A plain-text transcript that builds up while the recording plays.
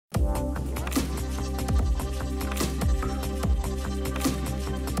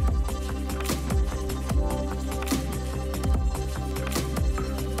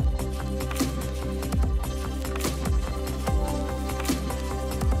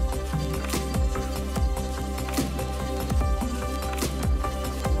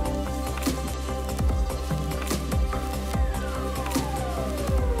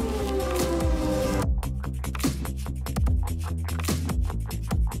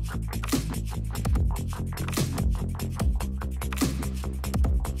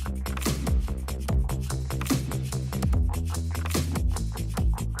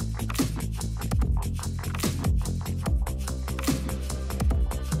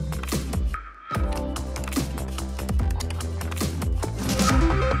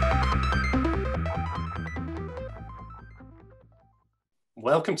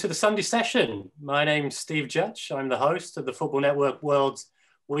welcome to the Sunday session. My name's Steve Judge. I'm the host of the Football Network World's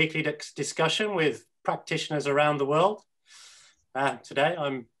weekly discussion with practitioners around the world. Today,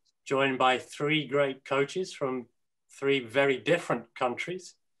 I'm joined by three great coaches from three very different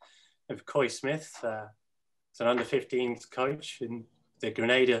countries. We have Coie Smith, who's an under-15s coach in the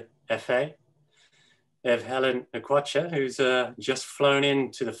Grenada FA. We have Helen Nkwocha, who's just flown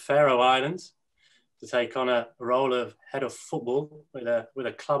into the Farore Islands to take on a role of head of football with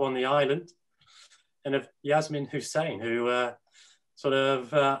a club on the island, and of Yasmin Hussain, who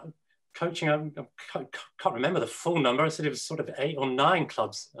coaching. I can't remember the full number. I said it was sort of 8 or 9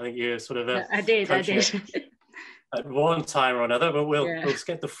 clubs. I think you're sort of. I did. At one time or another, but we'll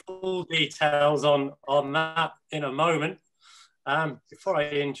get the full details on that in a moment. Before I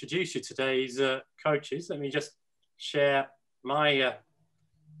introduce you to today's coaches, let me just share my.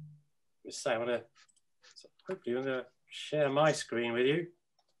 I'm going to share my screen with you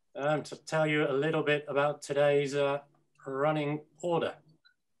to tell you a little bit about today's running order.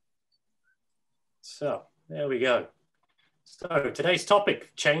 So there we go. So today's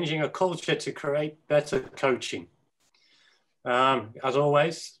topic, changing a culture to create better coaching. As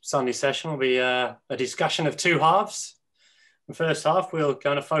always, Sunday session will be a discussion of 2 halves. The first half, we'll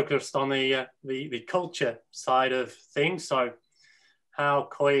kind of focus on the culture side of things. So how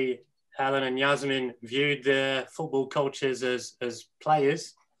Coie, Helen and Yasmin viewed their football cultures as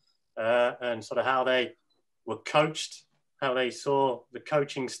players and sort of how they were coached, how they saw the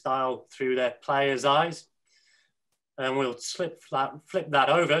coaching style through their players' eyes. And we'll flip that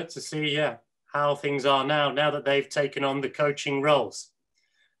over to see how things are now that they've taken on the coaching roles.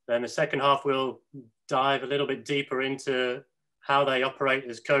 Then the second half, we'll dive a little bit deeper into how they operate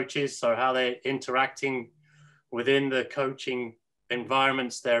as coaches, so how they're interacting within the coaching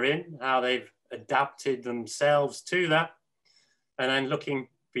environments they're in, how they've adapted themselves to that, and then looking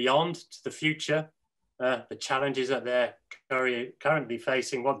beyond to the future, the challenges that they're currently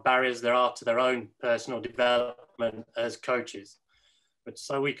facing, what barriers there are to their own personal development as coaches. But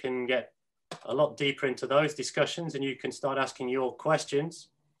so we can get a lot deeper into those discussions and you can start asking your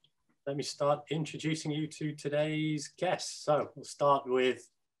questions. Let me start introducing you to today's guests. So we'll start with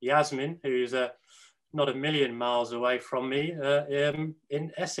Yasmin, who's not a million miles away from me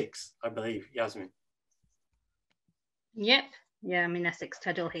in Essex, I believe, Yasmin. Yep. Yeah, I'm in Essex,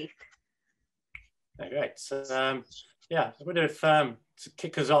 Tuddle Heath. Great. So, I wonder if to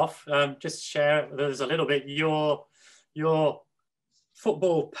kick us off, just share with us a little bit your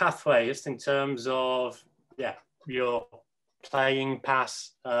football pathway, just in terms of your playing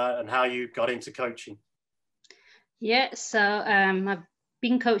past and how you got into coaching. Yeah, so I've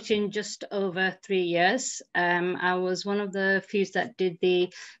been coaching just over 3 years. I was one of the few that did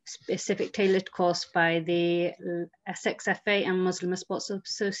the specific tailored course by the Essex FA and Muslim Sports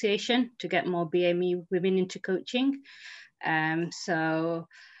Association to get more BME women into coaching. So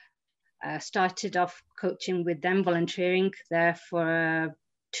I started off coaching with them, volunteering there for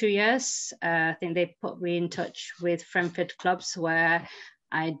 2 years. I think they put me in touch with Frenford clubs where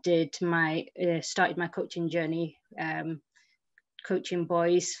I did started my coaching journey. Coaching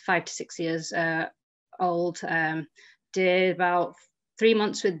boys 5 to 6 years old, did about 3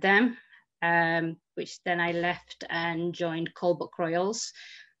 months with them, which then I left and joined Colebrook Royals,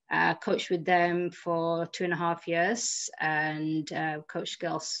 coached with them for 2.5 years and coached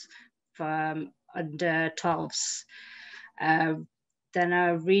girls from under 12s. Then I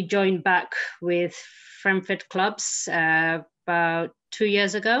rejoined back with Frenford clubs about 2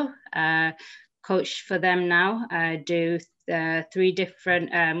 years ago, coach for them now. I do 3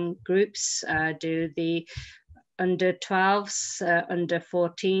 different groups. Do the under 12s, under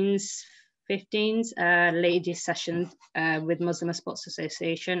 14s, 15s, ladies session with Muslim Sports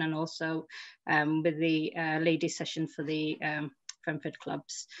Association, and also with the ladies session for the Frenford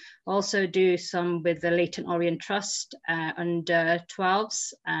clubs. Also do some with the Leighton Orient Trust under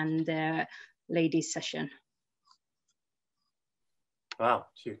 12s and the ladies session. Wow,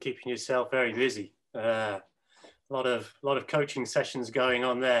 so you're keeping yourself very busy. A lot of coaching sessions going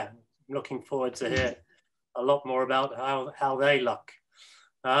on there. I'm looking forward to hear a lot more about how they look.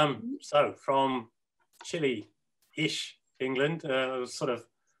 So from chilly-ish England, sort of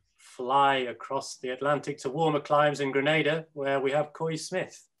fly across the Atlantic to warmer climes in Grenada, where we have Coie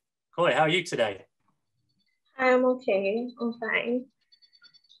Smith. Coie, how are you today? I'm okay. I'm fine.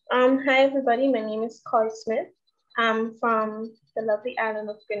 Hi everybody. My name is Coie Smith. I'm from the lovely island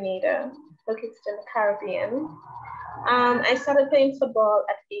of Grenada, located in the Caribbean. I started playing football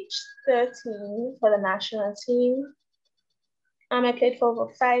at age 13 for the national team. I played for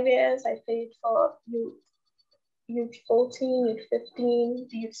over 5 years. I played for youth 14, youth 15,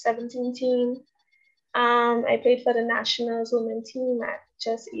 the youth 17 team. I played for the Nationals women team at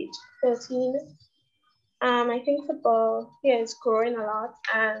just age 13. I think football here is growing a lot,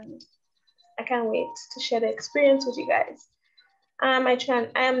 and I can't wait to share the experience with you guys. I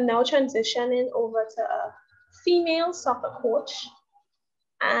am now transitioning over to a female soccer coach.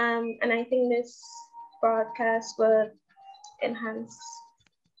 And I think this broadcast will enhance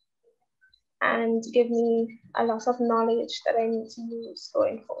and give me a lot of knowledge that I need to use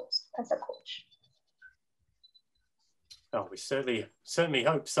going forward as a coach. Oh, we certainly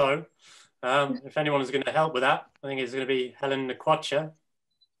hope so. If anyone is going to help with that, I think it's going to be Helen Nkwocha,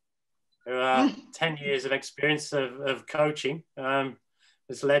 who 10 years of experience of coaching,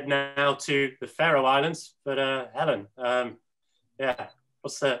 has led now to the Faroe Islands. But Helen, yeah,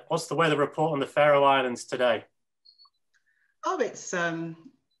 what's the weather report on the Faroe Islands today? Oh,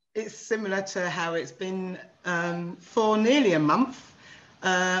 it's similar to how it's been for nearly a month.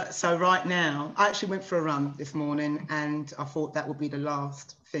 So right now, I actually went for a run this morning, and I thought that would be the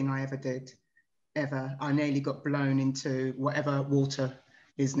last thing I ever did, ever. I nearly got blown into whatever water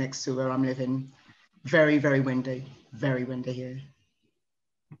is next to where I'm living. Very, very windy here.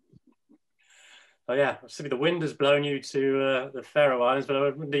 Oh yeah, so the wind has blown you to the Faroe Islands,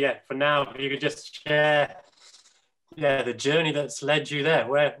 but yeah, for now, if you could just share, yeah, the journey that's led you there.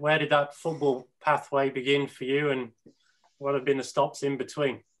 Where did that football pathway begin for you, and what have been the stops in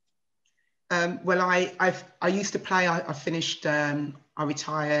between? Well, I used to play. I finished. I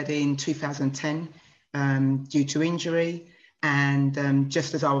retired in 2010 due to injury, and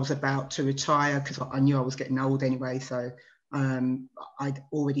just as I was about to retire, because I knew I was getting old anyway, so I'd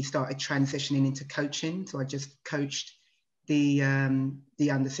already started transitioning into coaching. So I just coached the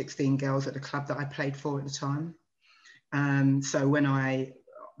under 16 girls at the club that I played for at the time. So when I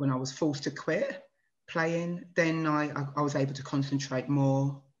was forced to quit playing, then I was able to concentrate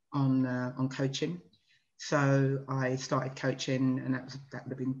more on coaching. So I started coaching, and that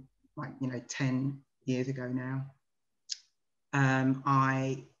would have been like 10 years ago now.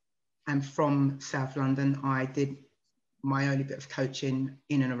 I am from South London. I did my only bit of coaching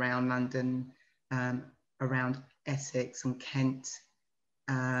in and around London, around Essex and Kent,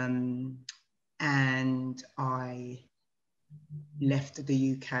 and I left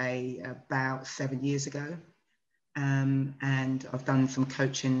the UK about 7 years ago, and I've done some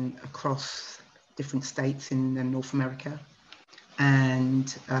coaching across different states in North America,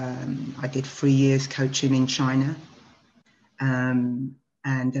 and I did 3 years coaching in China, and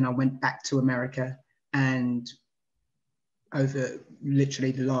then I went back to America, and over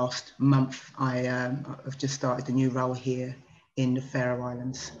literally the last month I've just started a new role here in the Faroe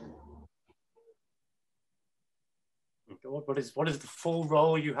Islands. What is the full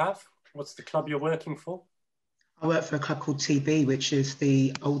role you have? What's the club you're working for? I work for a club called TB, which is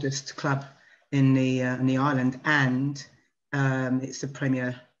the oldest club in the island, and it's a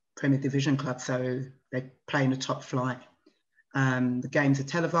Premier Division club, so they play in the top flight. The games are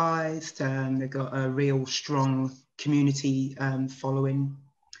televised. They've got a real strong community following.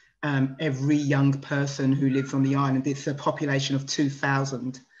 Every young person who lives on the island, it's a population of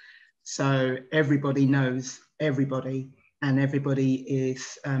 2,000, so everybody knows everybody, and everybody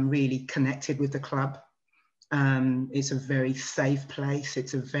is really connected with the club. It's a very safe place.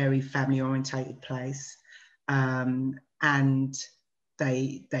 It's a very family-orientated place, and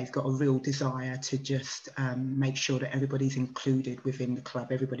they've got a real desire to just make sure that everybody's included within the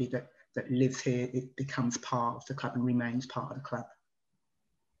club. Everybody that lives here, it becomes part of the club and remains part of the club.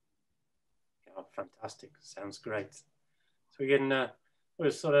 Oh, fantastic! Sounds great. So we can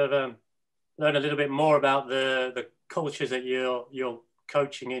we'll sort of learn a little bit more about the cultures that you're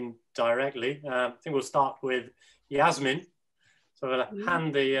coaching in directly. I think we'll start with Yasmin. So I'll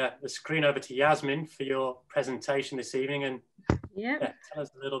hand the screen over to Yasmin for your presentation this evening, and yeah, tell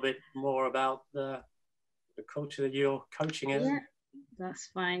us a little bit more about the culture that you're coaching in. Yeah, that's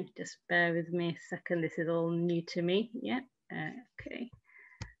fine. Just bear with me a second. This is all new to me. Yeah. Okay.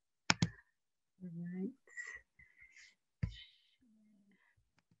 Right.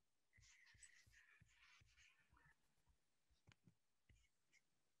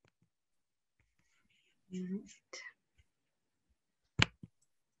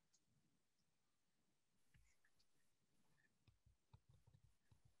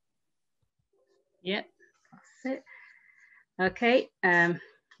 Yep, that's it. Okay,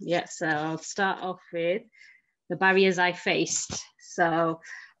 yeah, so I'll start off with the barriers I faced. So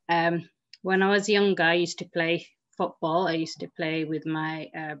when I was younger, I used to play football. I used to play with my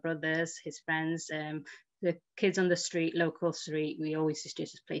brothers, his friends, the kids on the street, local street, we always used to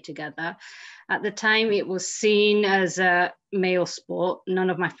just play together. At the time, it was seen as a male sport. None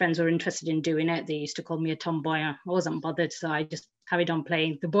of my friends were interested in doing it. They used to call me a tomboy. I wasn't bothered, so I just carried on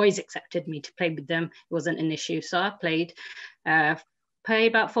playing. The boys accepted me to play with them. It wasn't an issue. So I played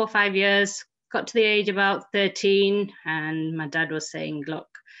about 4 or 5 years, got to the age about 13, and my dad was saying, look,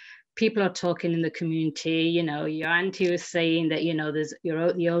 people are talking in the community, you know, your auntie was saying that, you know,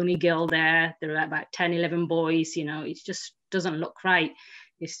 you're the only girl there. There are about 10, 11 boys, you know, it just doesn't look right.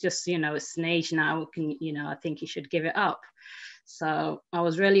 It's just, you know, it's an age now, you know, I think you should give it up. So I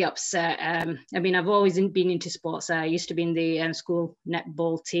was really upset. I mean, I've always been into sports. I used to be in the school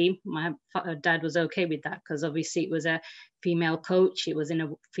netball team. My dad was okay with that because obviously it was a female coach. It was in a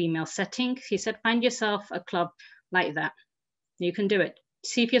female setting. He said, find yourself a club like that. You can do it.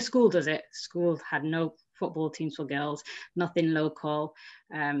 See if your school does it. School had no football teams for girls, nothing local.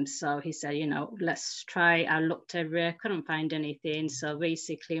 So he said, you know, let's try. I looked everywhere, couldn't find anything. So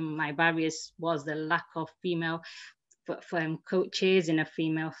basically my barriers was the lack of female coaches in a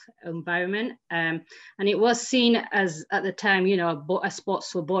female environment. And it was seen as, at the time, you know, a sports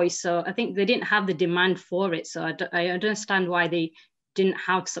for boys. So I think they didn't have the demand for it. So I understand why they didn't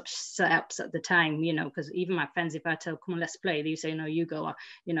have such setups at the time, you know, because even my friends, if I tell, come on, let's play, they say, no, you go,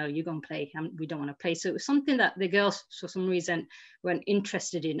 you know, you go and play. We don't want to play. So it was something that the girls, for some reason, weren't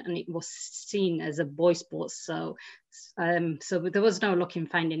interested in, and it was seen as a boy sport. So there was no luck in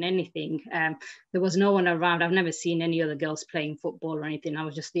finding anything. There was no one around. I've never seen any other girls playing football or anything. I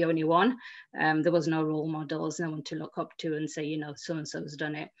was just the only one. There was no role models, no one to look up to and say, you know, so-and-so's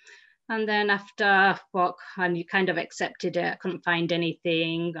done it. And then after what, and you kind of accepted it, I couldn't find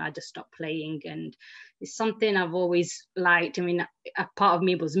anything, I just stopped playing. And it's something I've always liked. I mean, a part of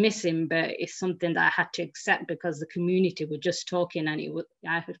me was missing, but it's something that I had to accept because the community were just talking, and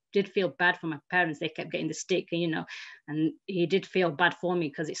I did feel bad for my parents. They kept getting the stick, you know, and he did feel bad for me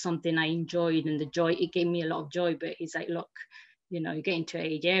because it's something I enjoyed, and the joy, it gave me a lot of joy. But he's like, look, you know, you're getting to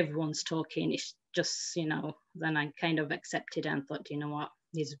age, everyone's talking, it's just, you know. Then I kind of accepted and thought, you know what,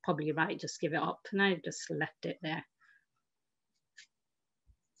 he's probably right, just give it up. And I just left it there.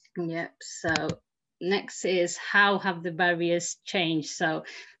 Yep, so next is how have the barriers changed? So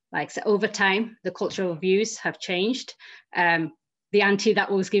like I said, over time, the cultural views have changed. The auntie that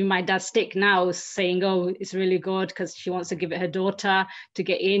was giving my dad stick now is saying, oh, it's really good because she wants to give it her daughter to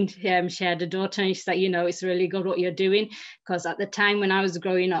get in. She had a daughter and she's like, you know, it's really good what you're doing. Because at the time when I was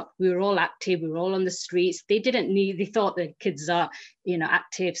growing up, we were all active, we were all on the streets. They thought the kids are, you know,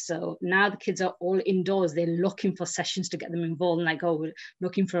 active. So now the kids are all indoors. They're looking for sessions to get them involved. And like, oh, we're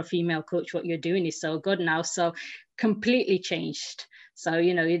looking for a female coach. What you're doing is so good now. So completely changed. So,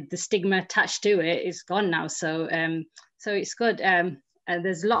 you know, the stigma attached to it is gone now. So it's good.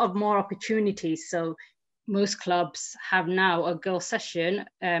 There's a lot of more opportunities. So most clubs have now a girl session,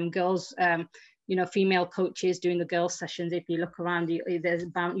 girls, you know, female coaches doing the girl sessions. If you look around, you're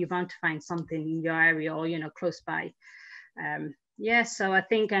bound to find something in your area or, you know, close by. Yeah, so I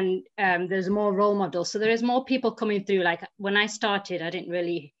think, and there's more role models. So there is more people coming through. Like when I started, I didn't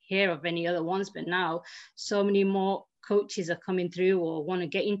really hear of any other ones, but now so many more coaches are coming through or want to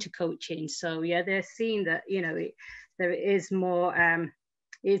get into coaching. So yeah, they're seeing that, you know, there is more,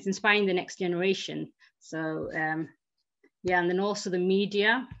 it's inspiring the next generation. So yeah, and then also the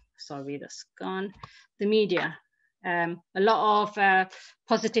media, sorry, that's gone. The media, a lot of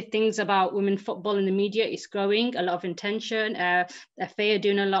positive things about women football in the media is growing, a lot of intention. FA are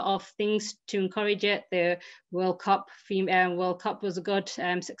doing a lot of things to encourage it. The World Cup was a good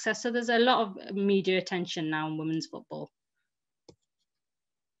success. So there's a lot of media attention now on women's football.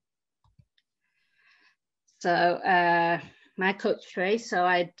 So my coach race, so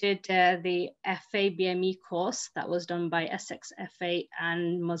I did the FA BME course that was done by Essex FA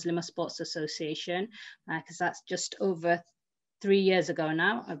and Muslim Sports Association, because that's just over 3 years ago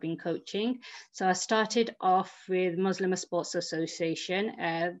now I've been coaching. So I started off with Muslim Sports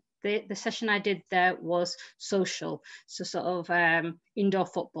Association. The session I did there was social, so sort of indoor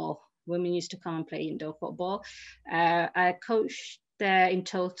football. Women used to come and play indoor football. I coached there in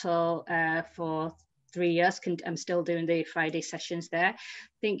total for 3 years. I'm still doing the Friday sessions there.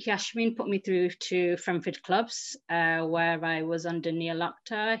 I think Yasmin put me through to Frenford clubs where I was under Neil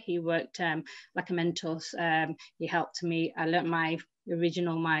Akhtar. He worked like a mentor. He helped me. I learned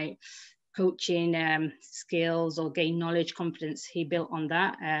my coaching skills or gain knowledge, confidence. He built on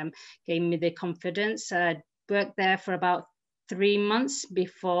that, gave me the confidence. I worked there for about 3 months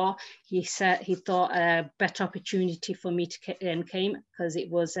before he said he thought a better opportunity for me to came, because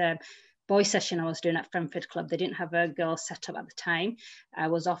it was boys session I was doing at Frenford Club. They didn't have a girls set up at the time. I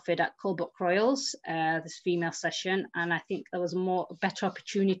was offered at Tvøroyrar, this female session, and I think there was a better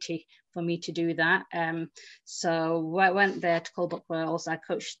opportunity for me to do that. So I went there to Tvøroyrar. I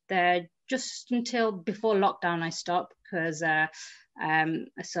coached there just until before lockdown I stopped, because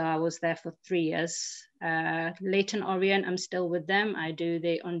so I was there for 3 years. Leighton Orient, I'm still with them. I do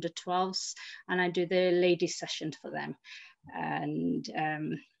the under 12s and I do the ladies sessions for them. And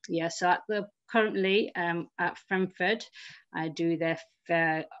yeah, so currently at Frenford, I do their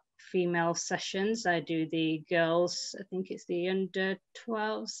female sessions. I do the girls, I think it's the under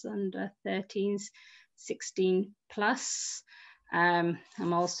 12s, under 13s, 16 plus.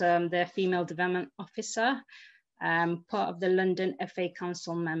 I'm also their female development officer. Part of the London FA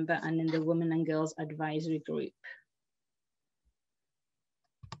Council member and in the Women and Girls Advisory Group.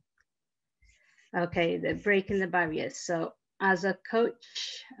 Okay, the breaking the barriers. So as a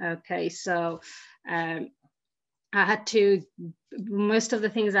coach, okay, so I had to, most of the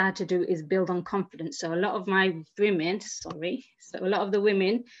things I had to do is build on confidence. So a lot of my women, so a lot of the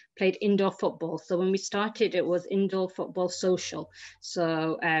women played indoor football. So when we started, it was indoor football social.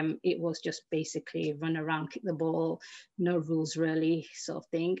 So it was just basically run around, kick the ball, no rules really, sort of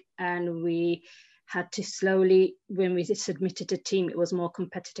thing. And we had to slowly, when we submitted a team, it was more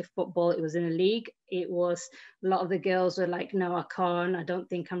competitive football. It was in a league. It was, a lot of the girls were like, no, I can't, I don't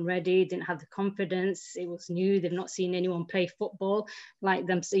think I'm ready, didn't have the confidence. It was new, they've not seen anyone play football like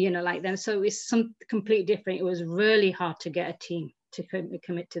them, so, you know, like them. So it's something completely different. It was really hard to get a team to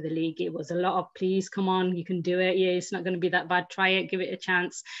commit to the league. It was a lot of, please, come on, you can do it. Yeah, it's not going to be that bad. Try it, give it a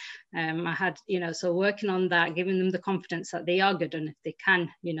chance. I had, you know, so working on that, giving them the confidence that they are good and if they can,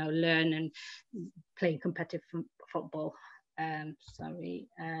 you know, learn and play competitive football.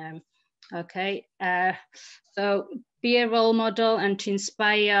 Okay, so be a role model and to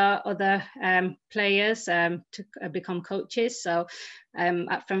inspire other players to become coaches. So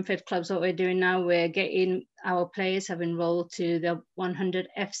at Frenford Clubs, what we're doing now, we're getting our players have enrolled to the 100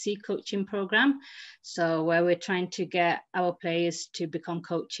 FC coaching program. So where we're trying to get our players to become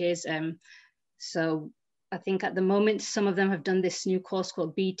coaches. So I think at the moment, some of them have done this new course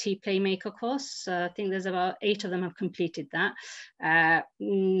called BT Playmaker course. So I think there's about 8 of them have completed that.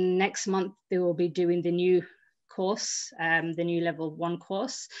 Next month, they will be doing the new course, the new level 1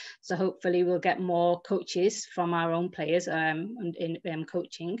 course. So hopefully we'll get more coaches from our own players in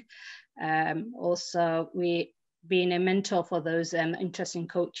coaching. Also, we being a mentor for those interested in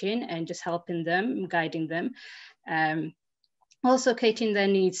coaching and just helping them, guiding them. Also catering their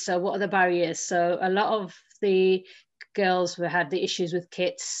needs. So what are the barriers? So a lot of the girls had the issues with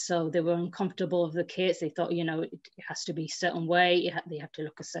kits, so they were uncomfortable with the kits. They thought, you know, it has to be a certain way, they have to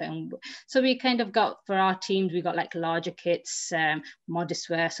look a certain way. So we kind of got, for our teams, we got like larger kits, modest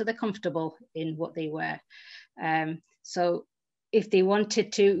wear, so they're comfortable in what they wear. So if they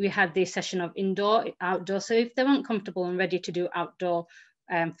wanted to, we had the session of indoor, outdoor. So if they weren't comfortable and ready to do outdoor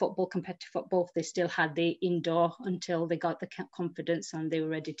football, competitive football, they still had the indoor until they got the confidence and they were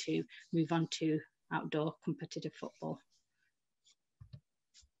ready to move on to outdoor competitive football.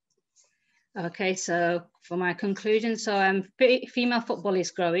 Okay, so for my conclusion, so female football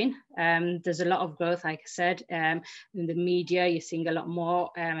is growing. There's a lot of growth, like I said, in the media. You're seeing a lot more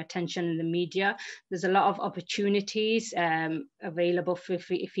attention in the media. There's a lot of opportunities available for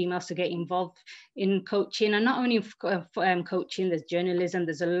females to get involved in coaching, and not only coaching, there's journalism.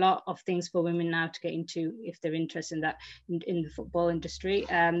 There's a lot of things for women now to get into if they're interested in that in the football industry.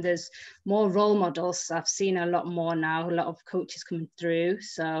 There's more role models. I've seen a lot more now, a lot of coaches coming through.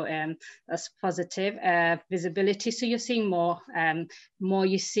 So that's positive. Visibility, so you're seeing more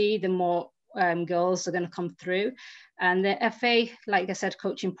you see, the more girls are going to come through. And the FA, like I said,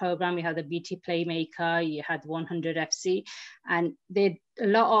 coaching program, you had the BT Playmaker, you had 100 FC, and they a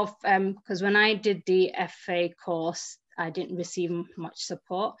lot of because when I did the FA course, I didn't receive much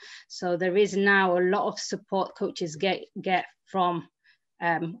support. So there is now a lot of support coaches get from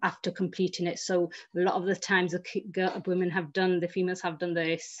after completing it. So a lot of the times the women have done, the females have done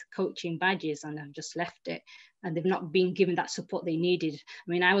this coaching badges and have just left it, and they've not been given that support they needed.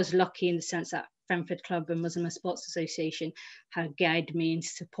 I mean, I was lucky in the sense that Frenford Club and Muslim Sports Association had guided me and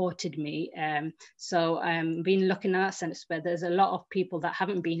supported me. So been lucky in that sense, but there's a lot of people that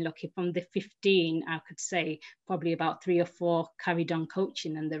haven't been lucky. From the 15, I could say probably about 3 or 4 carried on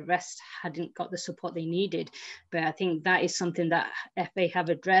coaching and the rest hadn't got the support they needed. But I think that is something that FA have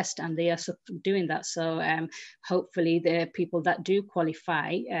addressed and they are doing that. So hopefully the people that do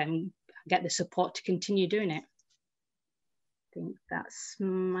qualify get the support to continue doing it. I think that's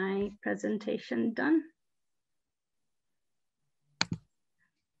my presentation done.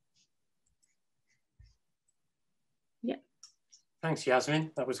 Thanks,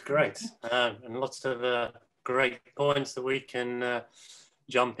 Yasmin. That was great. And lots of great points that we can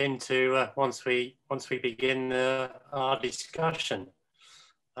jump into once we begin our discussion.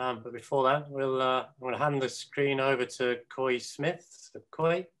 But before that, I'm going to hand the screen over to Coie Smith. So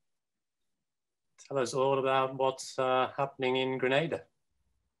Coie, tell us all about what's happening in Grenada.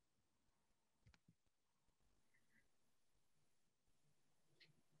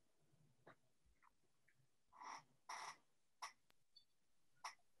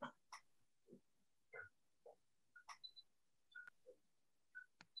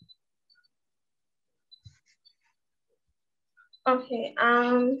 Okay,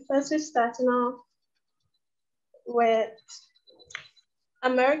 first we're starting off with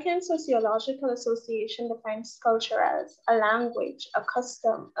American Sociological Association defines culture as a language, a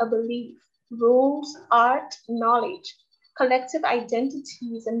custom, a belief, rules, art, knowledge, collective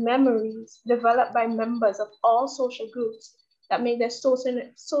identities and memories developed by members of all social groups that make their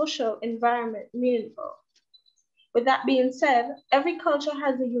social environment meaningful. With that being said, every culture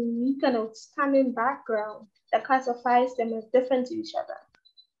has a unique and outstanding background that classifies them as different to each other.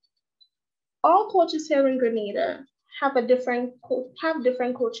 All cultures here in Grenada have different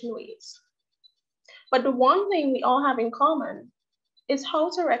coaching ways. But the one thing we all have in common is how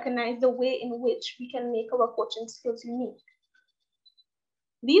to recognize the way in which we can make our coaching skills unique.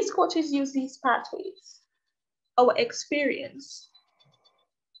 These coaches use these pathways. Our experience.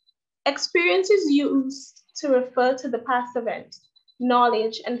 Experience is used to refer to the past event,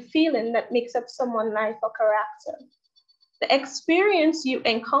 knowledge, and feeling that makes up someone's life or character. The experience you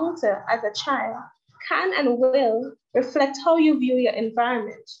encounter as a child can and will reflect how you view your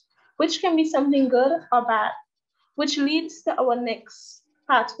environment, which can be something good or bad, which leads to our next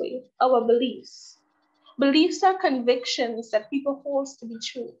pathway, our beliefs. Beliefs are convictions that people hold to be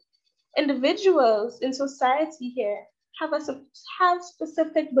true. Individuals in society here have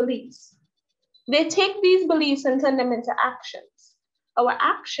specific beliefs. They take these beliefs and turn them into actions. Our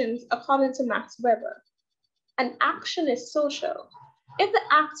actions, according to Max Weber, an action is social if the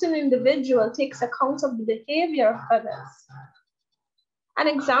acting individual takes account of the behavior of others. An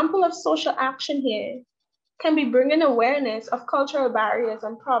example of social action here can be bringing awareness of cultural barriers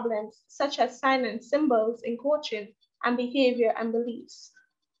and problems such as signs and symbols in coaching and behavior and beliefs.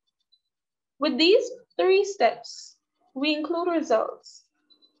 With these 3 steps, we include results.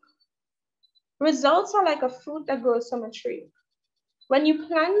 Results are like a fruit that grows from a tree. When you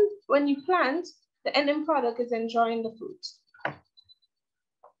plant, the ending product is enjoying the fruit.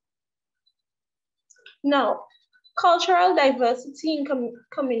 Now, cultural diversity in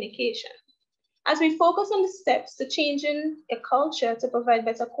communication. As we focus on the steps to changing a culture to provide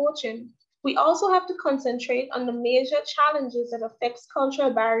better coaching, we also have to concentrate on the major challenges that affects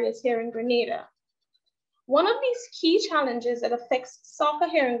cultural barriers here in Grenada. One of these key challenges that affects soccer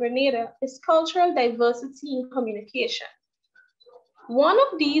here in Grenada is cultural diversity in communication. One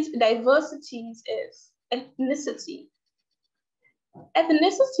of these diversities is ethnicity.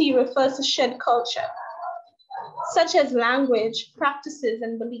 Ethnicity refers to shared culture, such as language, practices,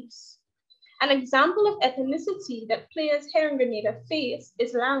 and beliefs. An example of ethnicity that players here in Grenada face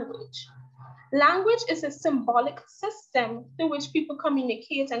is language. Language is a symbolic system through which people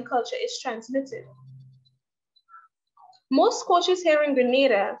communicate and culture is transmitted. Most coaches here in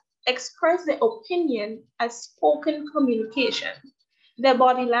Grenada express their opinion as spoken communication. Their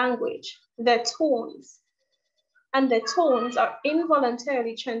body language, their tones, and their tones are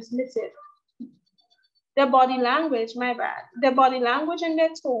involuntarily transmitted. Their body language and their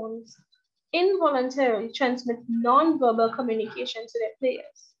tones involuntarily transmit non-verbal communication to their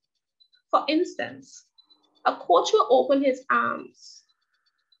players. For instance, a coach will open his arms,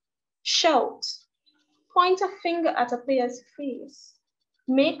 shout, point a finger at a player's face,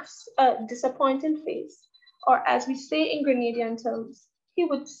 makes a disappointing face, or as we say in Grenadian terms, he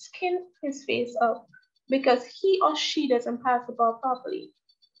would skin his face up because he or she doesn't pass the ball properly.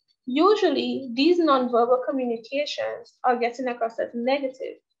 Usually, these nonverbal communications are getting across as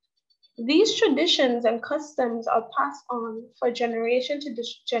negative. These traditions and customs are passed on for generation to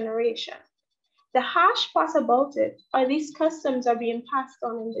generation. The harsh part about it are these customs are being passed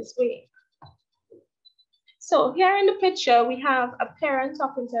on in this way. So here in the picture, we have a parent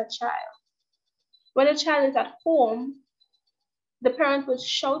talking to a child. When a child is at home, the parent would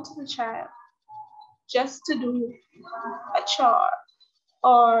shout to the child just to do a chore,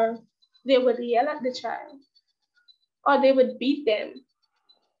 or they would yell at the child, or they would beat them.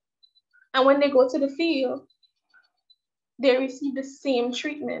 And when they go to the field, they receive the same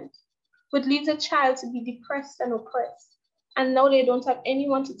treatment, which leads a child to be depressed and oppressed. And now they don't have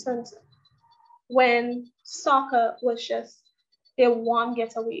anyone to turn to, when soccer was just They want to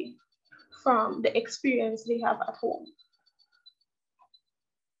get away from the experience they have at home.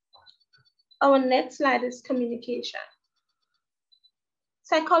 Our next slide is communication.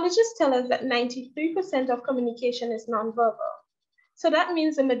 Psychologists tell us that 93% of communication is nonverbal. So that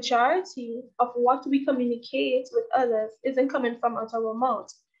means the majority of what we communicate with others isn't coming from out our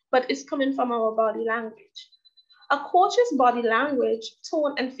mouth, but it's coming from our body language. A coach's body language,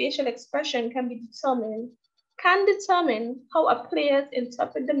 tone, and facial expression can determine how a player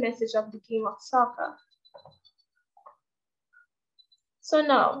interprets the message of the game of soccer. So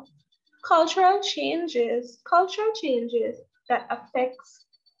now, cultural changes that affects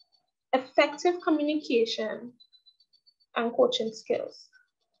effective communication and coaching skills.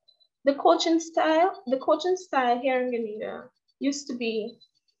 The coaching style here in Grenada used to be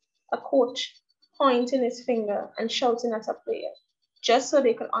a coach pointing his finger and shouting at a player just so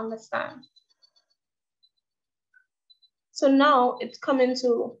they could understand. So now it's coming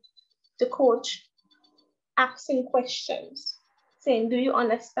to the coach asking questions, saying, do you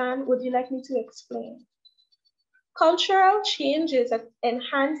understand? Would you like me to explain? Cultural changes that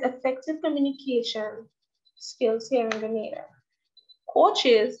enhance effective communication skills here in Grenada.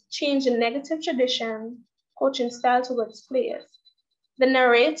 Coaches change the negative tradition coaching style towards players. The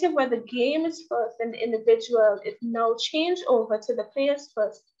narrative where the game is first and the individual is now changed over to the players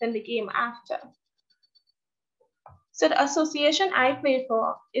first, then the game after. So the association I play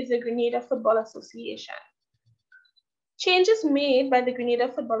for is the Grenada Football Association. Changes made by the Grenada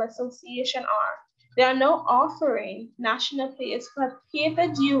Football Association are, they are now offering national players who have paid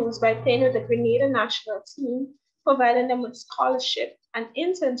their dues by playing with the Grenada national team, providing them with scholarship and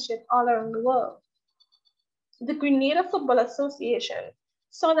internship all around the world. The Grenada Football Association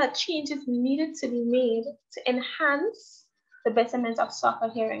saw that changes needed to be made to enhance the betterment of soccer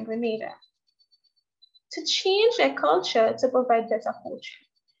here in Grenada. To change their culture to provide better coaching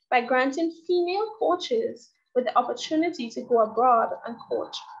by granting female coaches with the opportunity to go abroad and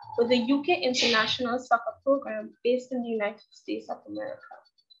coach with the UK International Soccer Program based in the United States of America.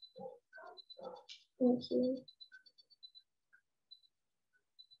 Thank you.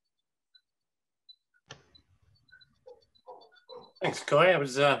 Thanks, Coie. It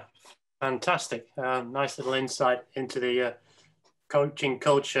was fantastic. Nice little insight into the coaching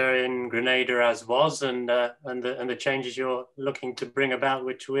culture in Grenada as was, and the changes you're looking to bring about,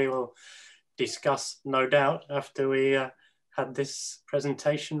 which we will discuss, no doubt, after we had this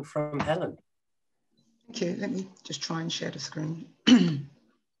presentation from Helen. Thank you. Let me just try and share the screen.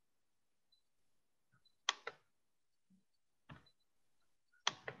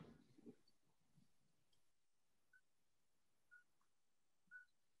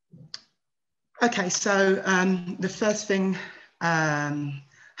 Okay, so the first thing,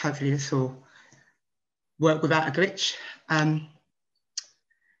 hopefully this will work without a glitch.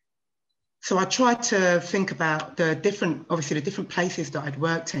 So I tried to think about obviously the different places that I'd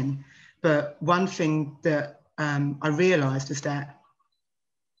worked in, but one thing that I realized is that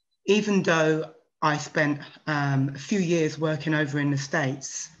even though I spent a few years working over in the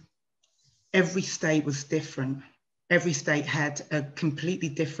States, every state was different. Every state had a completely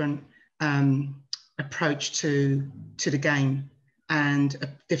different approach to the game and a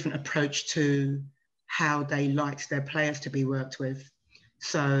different approach to how they liked their players to be worked with.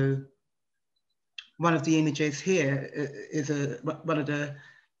 So one of the images here is one of the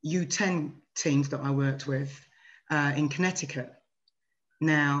U10 teams that I worked with in Connecticut.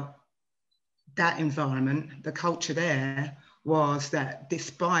 Now, that environment, the culture there was that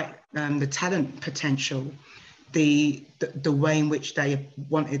despite the talent potential, the way in which they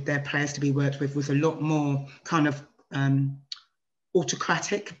wanted their players to be worked with was a lot more kind of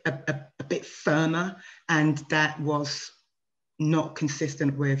autocratic, a bit firmer, and that was not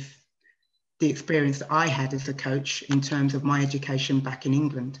consistent with the experience that I had as a coach in terms of my education back in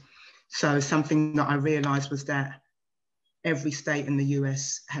England. So something that I realized was that every state in the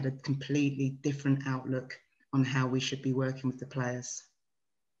US had a completely different outlook on how we should be working with the players.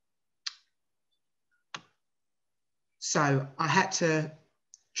 So I had to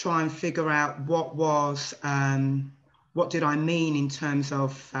try and figure out what did I mean in terms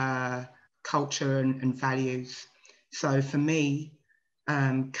of culture and values. So for me,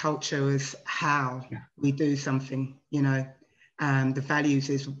 culture is how we do something, you know. The values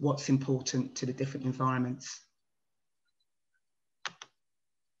is what's important to the different environments.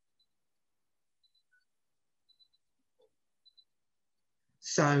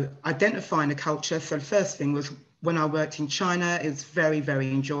 So identifying the culture. So the first thing was when I worked in China, it was very, very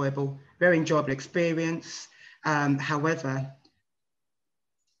enjoyable experience. However,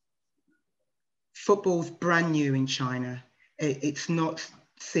 football's brand new in China. it's not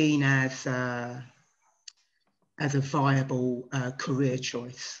seen as a viable career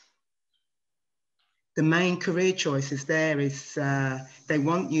choice. The main career choices there is they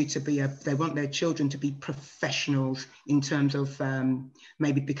want you to be they want their children to be professionals in terms of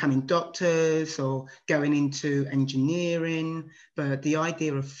maybe becoming doctors or going into engineering, but the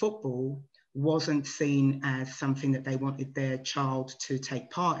idea of football wasn't seen as something that they wanted their child to take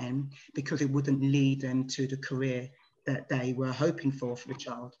part in, because it wouldn't lead them to the career that they were hoping for the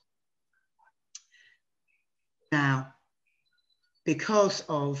child. Now, because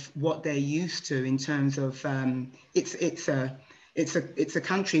of what they're used to in terms of it's a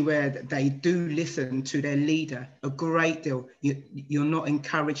country where they do listen to their leader a great deal. You're not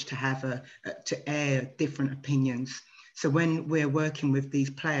encouraged to have to air different opinions. So when we're working with these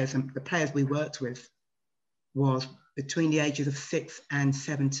players, and the players we worked with was between the ages of 6 and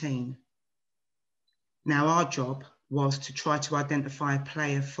 17. Now our job was to try to identify a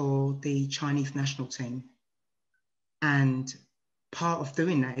player for the Chinese national team. And part of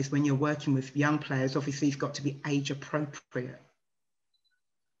doing that is when you're working with young players, obviously it's got to be age appropriate.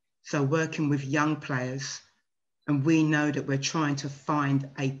 So working with young players, and we know that we're trying to find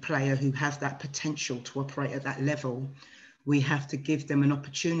a player who has that potential to operate at that level, we have to give them an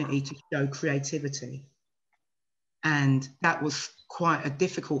opportunity to show creativity. And that was quite a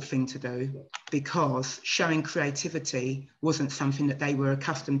difficult thing to do, because showing creativity wasn't something that they were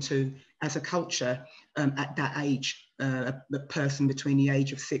accustomed to as a culture at that age, a person between the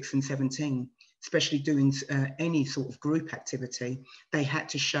age of 6 and 17, especially doing any sort of group activity. They had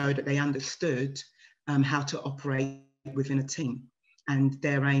to show that they understood how to operate within a team. And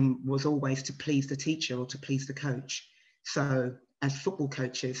their aim was always to please the teacher or to please the coach. So as football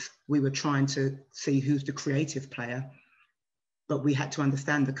coaches, we were trying to see who's the creative player, but we had to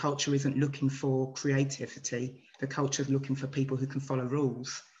understand the culture isn't looking for creativity. The culture is looking for people who can follow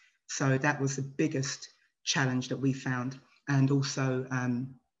rules. So that was the biggest challenge that we found. And also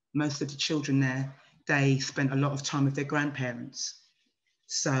most of the children there, they spent a lot of time with their grandparents.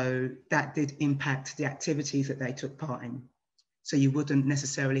 So that did impact the activities that they took part in. So you wouldn't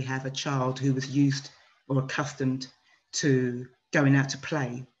necessarily have a child who was used or accustomed to going out to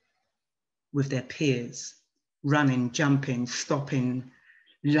play with their peers, running, jumping, stopping,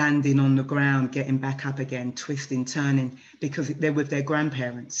 landing on the ground, getting back up again, twisting, turning, because they're with their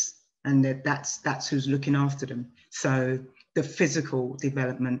grandparents, and that's who's looking after them. So the physical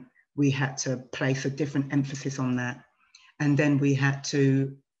development, we had to place a different emphasis on that. And then we had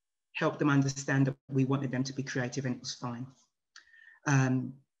to help them understand that we wanted them to be creative, and it was fine.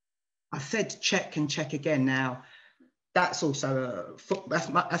 I said check and check again. Now, that's also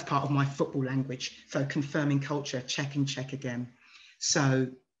that's part of my football language. So confirming culture, check and check again. So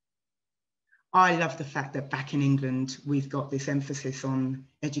I love the fact that back in England, we've got this emphasis on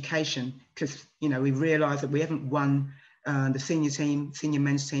education, because, you know, we realise that we haven't won, the senior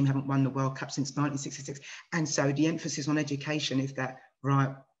men's team haven't won the World Cup since 1966. And so the emphasis on education is that,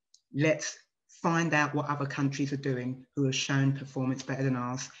 right, let's find out what other countries are doing who have shown performance better than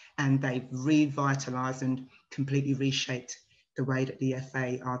ours, and they've revitalised and completely reshaped the way that the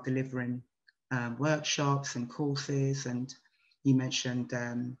FA are delivering workshops and courses. And you mentioned,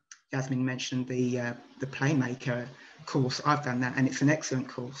 Yasmin mentioned the Playmaker course. I've done that, and it's an excellent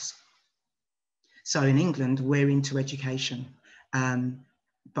course. So in England, we're into education,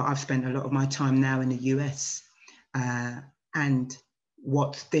 but I've spent a lot of my time now in the US, and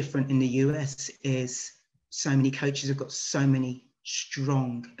what's different in the US is so many coaches have got so many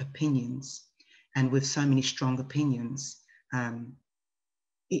strong opinions, and with so many strong opinions,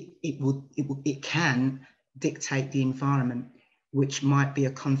 it can dictate the environment, which might be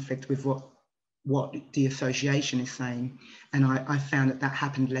a conflict with what the association is saying. And I found that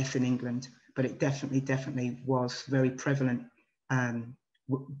happened less in England, but it definitely was very prevalent in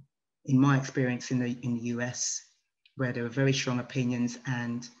my experience in the US, where there were very strong opinions,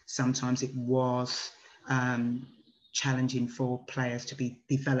 and sometimes it was challenging for players to be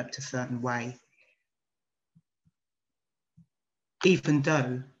developed a certain way. Even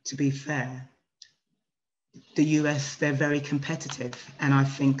though, to be fair, the US, they're very competitive, and I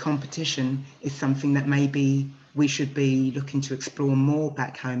think competition is something that maybe we should be looking to explore more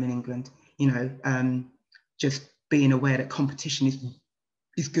back home in England. You know, just being aware that competition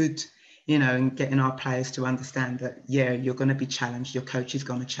is good, you know, and getting our players to understand that, yeah, you're going to be challenged, your coach is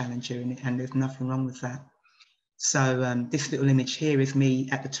going to challenge you, and there's nothing wrong with that. So this little image here is me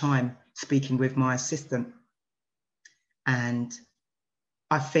at the time speaking with my assistant, and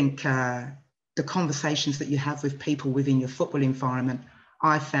I think the conversations that you have with people within your football environment,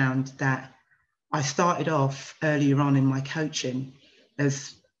 I found that I started off earlier on in my coaching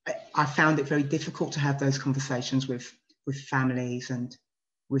as I found it very difficult to have those conversations with families and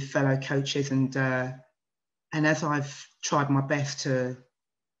with fellow coaches. And as I've tried my best to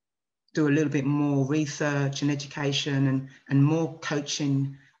do a little bit more research and education and more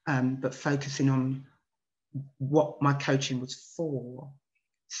coaching, but focusing on what my coaching was for.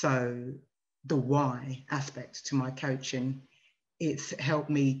 So the why aspect to my coaching, it's helped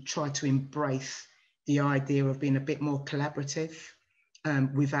me try to embrace the idea of being a bit more collaborative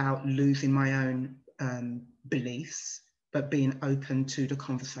without losing my own beliefs, but being open to the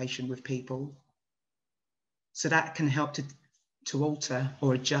conversation with people. So that can help to alter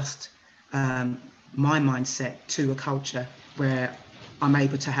or adjust my mindset to a culture where I'm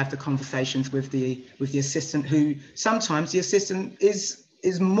able to have the conversations with the assistant, who sometimes the assistant is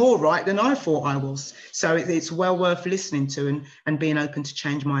more right than I thought I was. So it's well worth listening to and being open to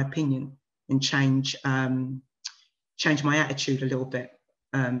change my opinion and change my attitude a little bit.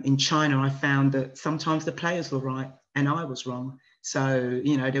 In China, I found that sometimes the players were right and I was wrong. So,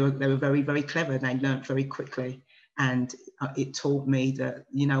 you know, they were very, very clever. They learnt very quickly. And it taught me that,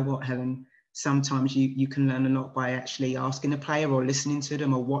 you know what, Helen, sometimes you can learn a lot by actually asking a player or listening to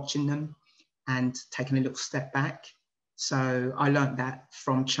them or watching them and taking a little step back. So I learned that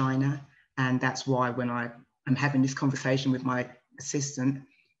from China. And that's why when I'm having this conversation with my assistant,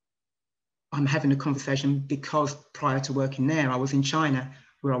 I'm having a conversation because prior to working there, I was in China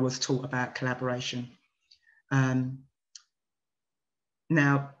where I was taught about collaboration.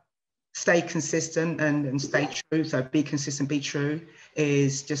 Now, stay consistent and stay true. So be consistent, be true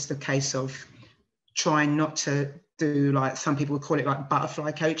is just a case of trying not to do, like some people would call it, like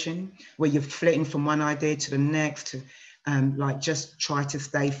butterfly coaching, where you're flitting from one idea to the next, to like just try to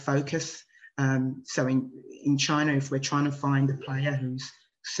stay focused. So in China, if we're trying to find a player who's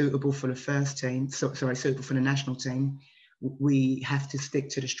suitable for the first team, suitable for the national team, we have to stick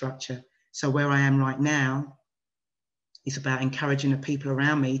to the structure. So where I am right now, it's about encouraging the people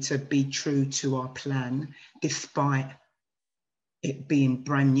around me to be true to our plan, despite it being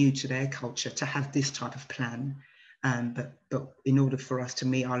brand new to their culture, to have this type of plan. But in order for us to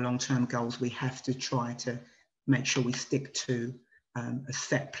meet our long-term goals, we have to try to make sure we stick to a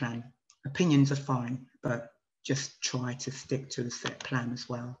set plan. Opinions are fine, but just try to stick to the set plan as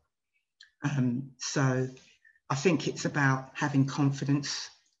well. So I think it's about having confidence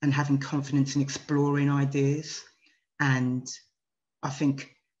and having confidence in exploring ideas. And I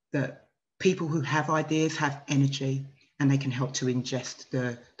think that people who have ideas have energy and they can help to ingest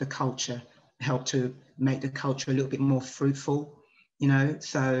the culture, help to make the culture a little bit more fruitful, you know.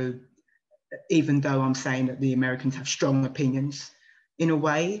 So even though I'm saying that the Americans have strong opinions, in a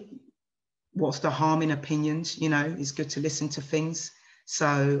way, what's the harm in opinions? You know, it's good to listen to things.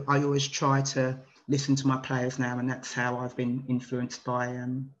 So I always try to listen to my players now, and that's how I've been influenced by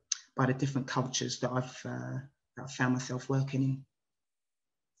the different cultures that I've found myself working in.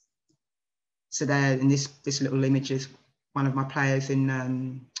 So there, in this little image is one of my players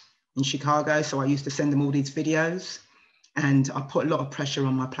in Chicago. So I used to send them all these videos, and I put a lot of pressure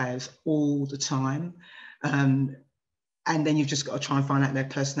on my players all the time. And then you've just got to try and find out their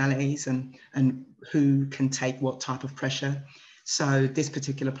personalities and who can take what type of pressure. So this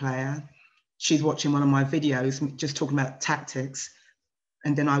particular player, she's watching one of my videos, just talking about tactics.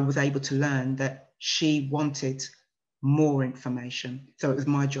 And then I was able to learn that she wanted more information. So it was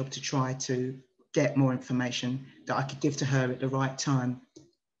my job to try to get more information that I could give to her at the right time.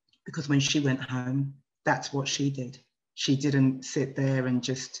 Because when she went home, that's what she did. She didn't sit there and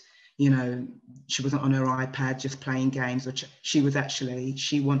just, you know, she wasn't on her iPad just playing games. Or she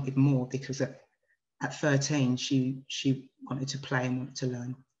wanted more, because at 13, she wanted to play and wanted to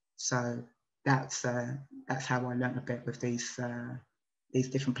learn. So that's how I learned a bit with these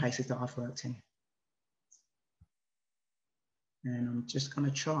different places that I've worked in. And I'm just going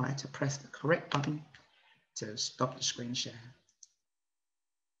to try to press the correct button to stop the screen share.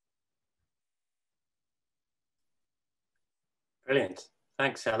 Brilliant.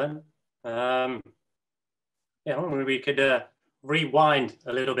 Thanks, Helen. Yeah, we could rewind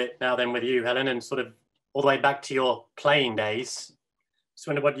a little bit now then with you, Helen, and sort of all the way back to your playing days. Just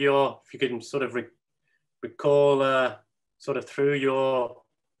wonder if you can sort of recall sort of through your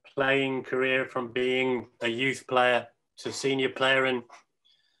playing career from being a youth player to senior player, and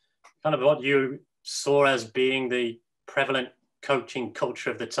kind of what you saw as being the prevalent coaching culture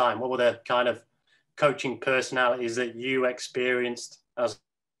of the time. What were the kind of coaching personalities that you experienced as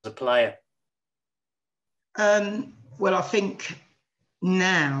a player? Well, I think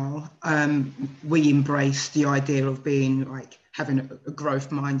now we embrace the idea of being like having a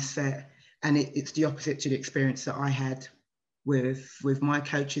growth mindset, and it's the opposite to the experience that I had with my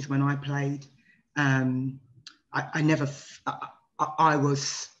coaches when I played. I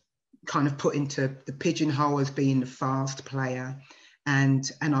was kind of put into the pigeonhole as being the fast player,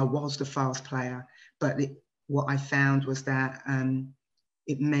 and I was the fast player, but what I found was that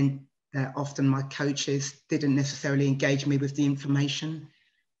it meant that often my coaches didn't necessarily engage me with the information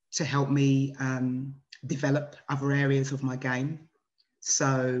to help me develop other areas of my game.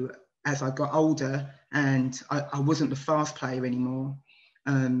 So as I got older and I wasn't the fast player anymore,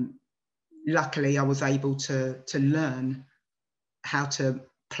 luckily I was able to learn how to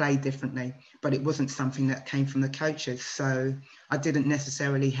play differently, but it wasn't something that came from the coaches. So I didn't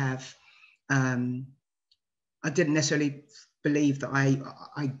necessarily believe that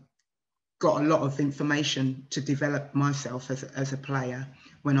I got a lot of information to develop myself as a player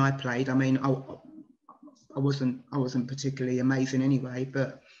when I played. I mean, I wasn't particularly amazing anyway,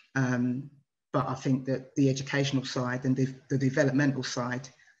 but I think that the educational side and the developmental side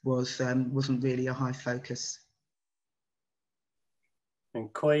wasn't really a high focus.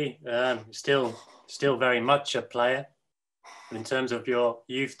 And Coie, still very much a player, but in terms of your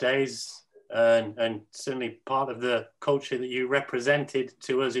youth days, and certainly part of the culture that you represented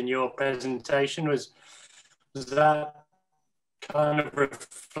to us in your presentation, was that kind of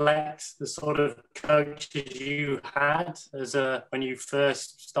reflects the sort of coaches you had when you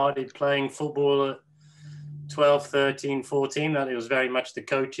first started playing football at 12, 13, 14, that it was very much the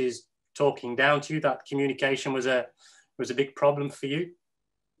coaches talking down to you, that communication was a big problem for you?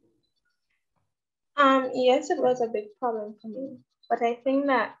 Yes, it was a big problem for me, but I think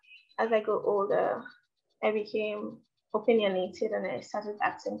that as I got older, I became opinionated and I started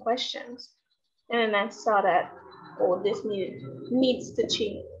asking questions. And then I saw that, oh, this needs to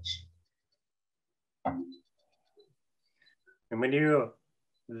change. And when you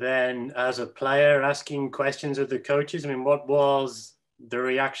then, as a player, asking questions of the coaches, I mean, what was the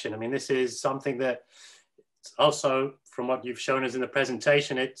reaction? I mean, this is something that also, from what you've shown us in the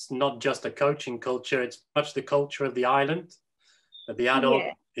presentation, it's not just a coaching culture, it's much the culture of the island, that the adult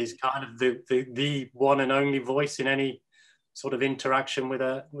is kind of the one and only voice in any sort of interaction with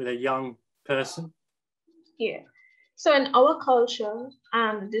a young person. Yeah. So in our culture,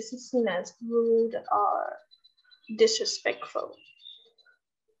 this is seen as rude or disrespectful.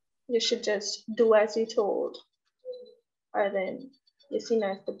 You should just do as you're told, or then you're seen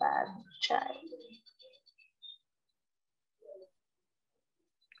as the bad child.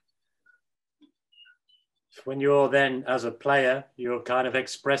 When you're then, as a player, you're kind of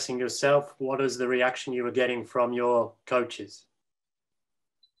expressing yourself, what is the reaction you were getting from your coaches?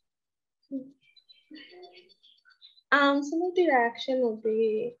 Some of the reaction would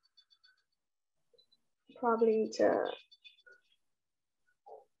be probably to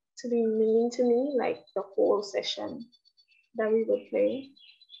be mean to me, like the whole session that we would play.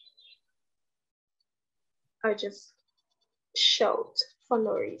 Or just shout for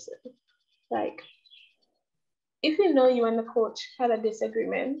no reason. Like, if you know you and the coach had a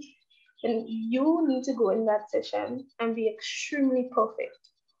disagreement, then you need to go in that session and be extremely perfect.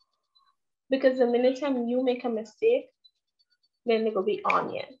 Because the minute time you make a mistake, then they will be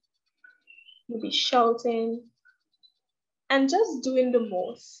on you. You'll be shouting and just doing the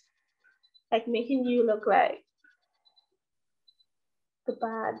most, like making you look like the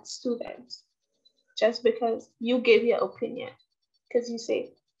bad student, just because you gave your opinion. Because you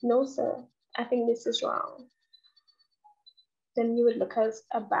say, no, sir, I think this is wrong. Then you would look as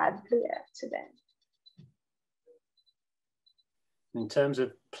a bad player to them. In terms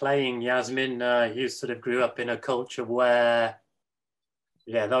of playing, Yasmin, you sort of grew up in a culture where,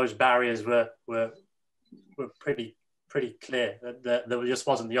 those barriers were pretty clear. That there just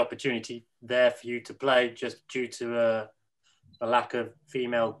wasn't the opportunity there for you to play, just due to a lack of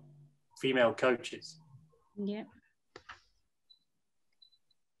female coaches. Yeah.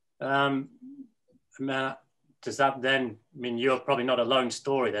 Does that then mean you're probably not a lone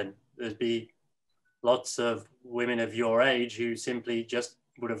story then? There'd be lots of women of your age who simply just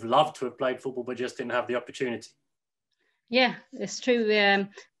would have loved to have played football but just didn't have the opportunity. Yeah, it's true. And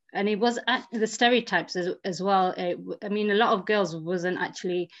it was the stereotypes as well. I mean, a lot of girls wasn't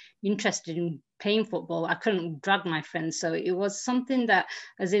actually interested in playing football. I couldn't drag my friends. So it was something that,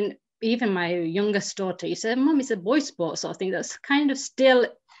 as in, even my youngest daughter, you said, Mum, it's a boy sport sort of thing. That's kind of still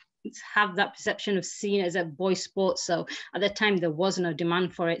have that perception of seeing it as a boy sport. So at the time there was no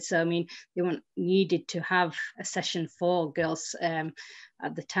demand for it. So I mean, they weren't needed to have a session for girls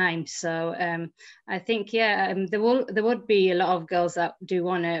at the time. So I think there would be a lot of girls that do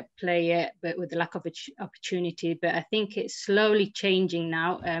want to play it, but with the lack of opportunity. But I think it's slowly changing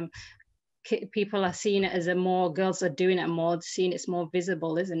now. people are seeing it as girls are doing it more, seeing it's more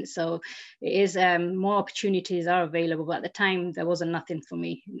visible, isn't it? So it is, more opportunities are available, but at the time there wasn't nothing for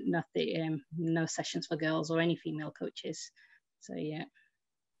me, nothing, no sessions for girls or any female coaches. So yeah.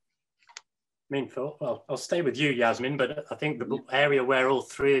 I mean, well, I'll stay with you, Yasmin, but I think the area where all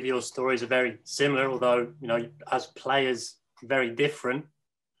three of your stories are very similar, although, you know, as players, very different.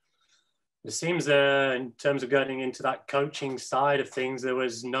 It seems in terms of getting into that coaching side of things, there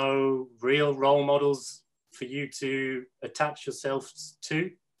was no real role models for you to attach yourselves to.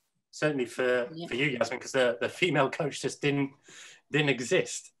 Certainly for you, Yasmin, because the female coach just didn't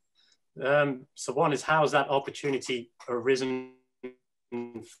exist. So one is, how's that opportunity arisen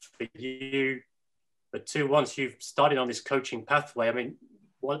for you? But two, once you've started on this coaching pathway, I mean,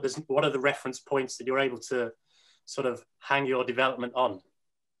 what are the reference points that you're able to sort of hang your development on?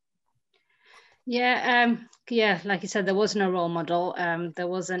 Yeah, like you said, there was no role model. There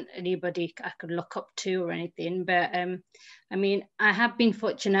wasn't anybody I could look up to or anything. But I mean, I have been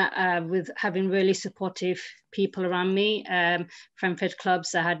fortunate with having really supportive people around me. Frenford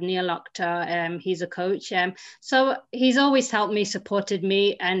clubs, I had Neil Octor, he's a coach. So he's always helped me, supported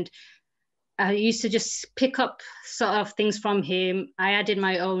me, and I used to just pick up sort of things from him. I added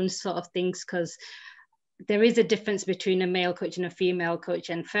my own sort of things, because there is a difference between a male coach and a female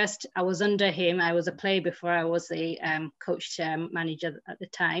coach. And first, I was under him. I was a player before I was the coach manager at the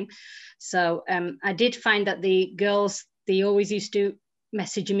time. So I did find that the girls, they always used to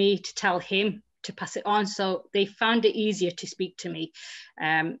message me to tell him to pass it on. So they found it easier to speak to me.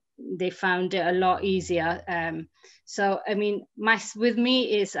 They found it a lot easier. So, I mean, with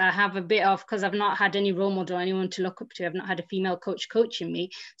me is I have a bit of, because I've not had any role model or anyone to look up to. I've not had a female coach coaching me.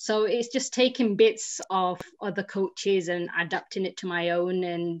 So it's just taking bits of other coaches and adapting it to my own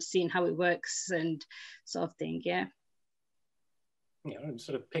and seeing how it works and sort of thing, yeah. Yeah, and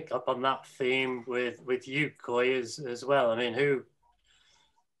sort of pick up on that theme with you, Coie, as well. I mean, who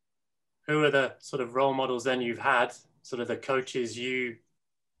are the sort of role models then you've had, sort of the coaches you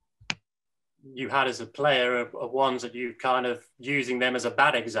had as a player are ones that you kind of using them as a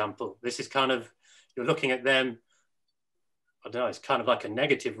bad example? This is kind of, you're looking at them, I don't know, it's kind of like a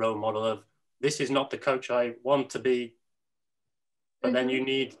negative role model of, this is not the coach I want to be. But then you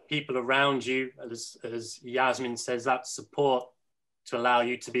need people around you, as Yasmin says, that support to allow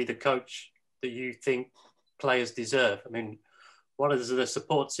you to be the coach that you think players deserve. I mean, what is the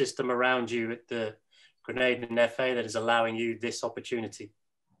support system around you at the Grenadian FA that is allowing you this opportunity?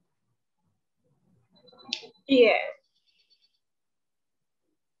 Yeah.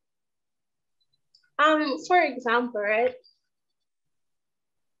 For example, right?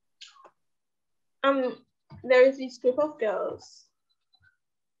 There is this group of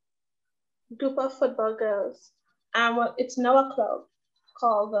football girls. It's now a club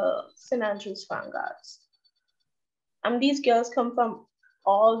called the St. Andrews Vanguards. These girls come from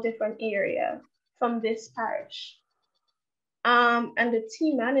all different areas from this parish. And the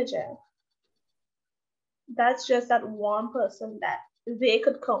team manager, that's just that one person that they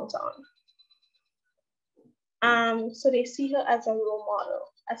could count on. So they see her as a role model,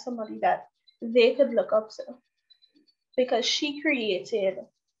 as somebody that they could look up to, because she created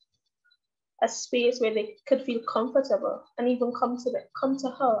a space where they could feel comfortable and even come to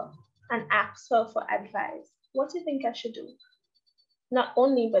her and ask her for advice. What do you think I should do? Not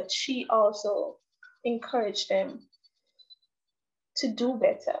only, but she also encouraged them to do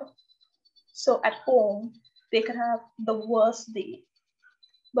better. So at home, they could have the worst day.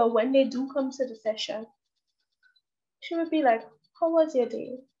 But when they do come to the session, she would be like, how was your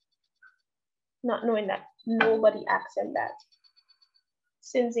day? Not knowing that nobody asked them that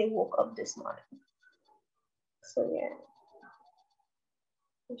since they woke up this morning. So yeah,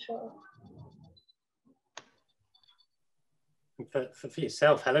 for sure. For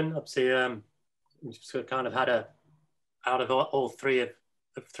yourself, Helen, obviously, you've sort of kind of had out of all three of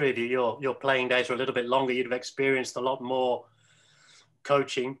you, your playing days were a little bit longer. You'd have experienced a lot more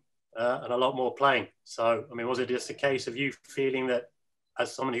coaching and a lot more playing. So, I mean, was it just a case of you feeling that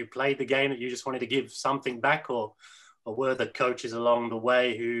as someone who played the game that you just wanted to give something back, or were the coaches along the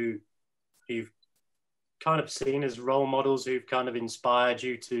way who you've kind of seen as role models who've kind of inspired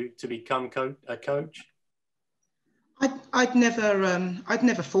you to become a coach? I'd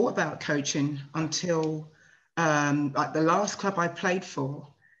never thought about coaching until like the last club I played for.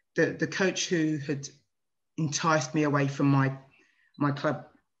 The coach who had enticed me away from my club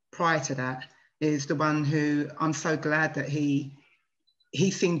prior to that is the one who I'm so glad that he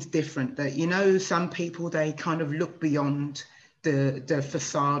seemed different. That, you know, some people, they kind of look beyond the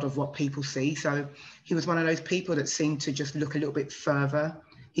facade of what people see. So he was one of those people that seemed to just look a little bit further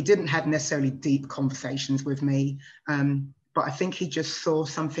he didn't have necessarily deep conversations with me, but I think he just saw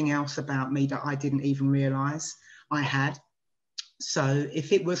something else about me that I didn't even realize I had. So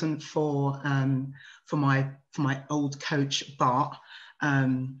if it wasn't for my old coach Bart,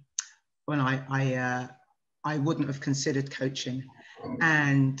 when I wouldn't have considered coaching,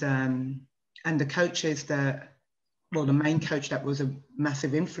 and the coaches that, well, the main coach that was a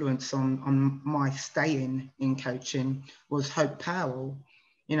massive influence on my staying in coaching was Hope Powell.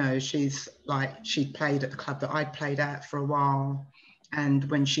 You know, she played at the club that I'd played at for a while, and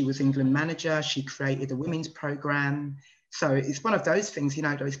when she was England manager, she created a women's program. So it's one of those things, you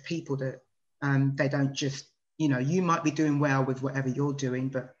know, those people that they don't just, you know, you might be doing well with whatever you're doing,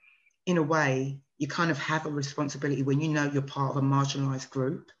 but in a way, you kind of have a responsibility when you know you're part of a marginalised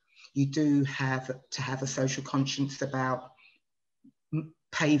group. You do have to have a social conscience about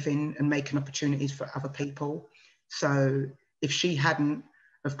paving and making opportunities for other people. So if she hadn't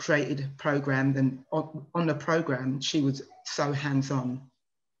have created a program, then on the program, she was so hands-on.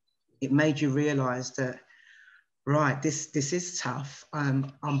 It made you realise that, right, this is tough.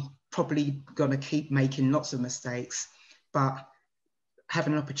 I'm probably going to keep making lots of mistakes, but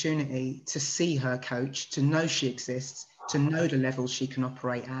having an opportunity to see her coach, to know she exists, to know the levels she can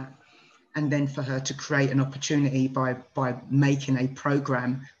operate at, and then for her to create an opportunity by making a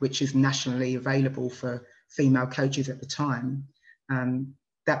program which is nationally available for female coaches at the time.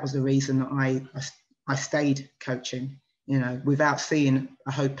 That was the reason that I stayed coaching. You know, without seeing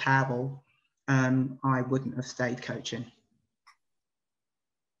a Hope Powell, I wouldn't have stayed coaching.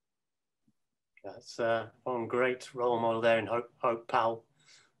 That's one great role model there in Hope Powell.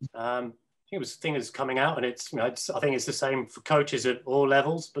 I think it's coming out, and it's, you know, I think it's the same for coaches at all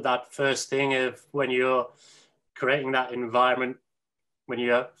levels. But that first thing of when you're creating that environment, when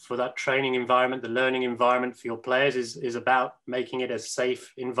you're for that training environment, the learning environment for your players is about making it a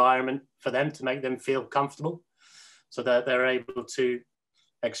safe environment for them, to make them feel comfortable, so that they're able to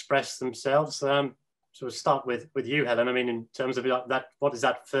express themselves. So we'll start with you, Helen. I mean, in terms of that, what is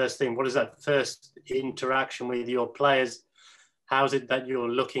that first thing? What is that first interaction with your players? How is it that you're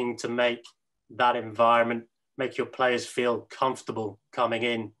looking to make that environment, make your players feel comfortable coming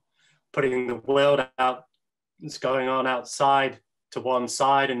in, putting the world out that's going on outside to one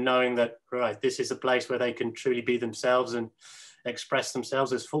side, and knowing that, right, this is a place where they can truly be themselves and express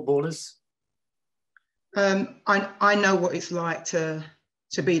themselves as footballers? I know what it's like to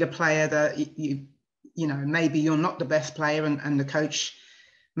be the player that you know, maybe you're not the best player, and the coach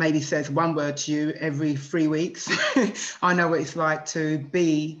maybe says one word to you every 3 weeks. I know what it's like to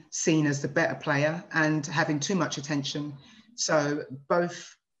be seen as the better player and having too much attention. So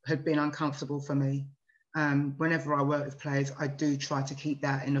both had been uncomfortable for me. Whenever I work with players, I do try to keep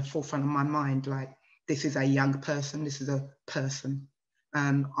that in the forefront of my mind. Like, this is a young person, this is a person.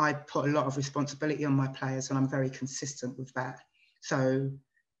 I put a lot of responsibility on my players, and I'm very consistent with that. So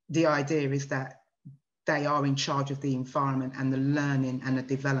the idea is that they are in charge of the environment and the learning and the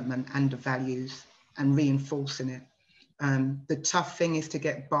development and the values, and reinforcing it. The tough thing is to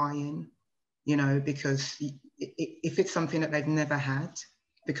get buy-in, you know, because if it's something that they've never had,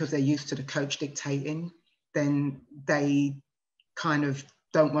 because they're used to the coach dictating, then they kind of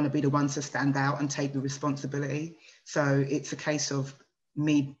don't want to be the ones to stand out and take the responsibility. So it's a case of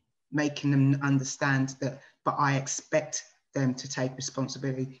me making them understand that, but I expect them to take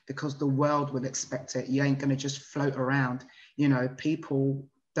responsibility, because the world will expect it. You ain't going to just float around. You know, people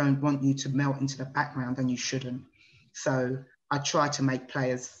don't want you to melt into the background, and you shouldn't. So I try to make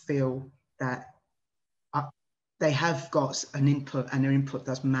players feel that they have got an input, and their input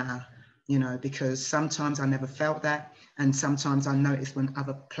does matter, you know, because sometimes I never felt that, and sometimes I noticed when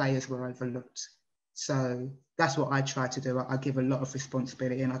other players were overlooked. So that's what I try to do. I give a lot of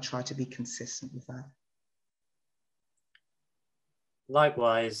responsibility, and I try to be consistent with that.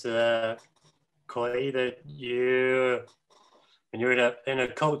 Likewise, Coie, that when you're in a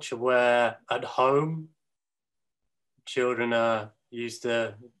culture where at home children are used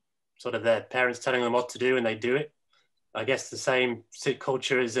to sort of their parents telling them what to do and they do it, I guess the same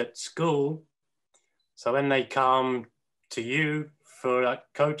culture is at school. So when they come to you for a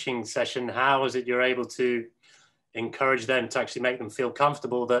coaching session, how is it you're able to encourage them to actually make them feel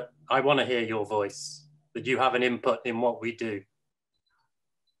comfortable that I want to hear your voice, that you have an input in what we do?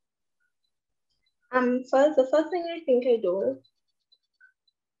 The first thing I think I do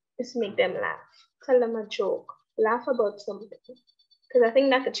is make them laugh, tell them a joke, laugh about something, because I think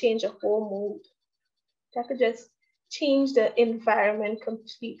that could change a whole mood. That could just change the environment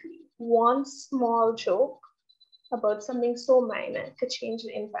completely. One small joke about something so minor could change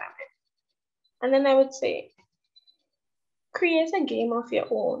the environment. And then I would say, create a game of your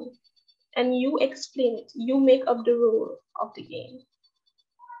own and you explain it. You make up the rule of the game.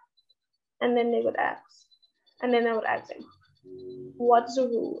 And then they would ask. And then I would ask them, what's the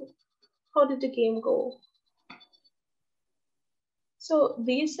rule? How did the game go? So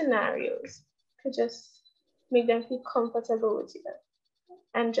these scenarios could just make them feel comfortable with you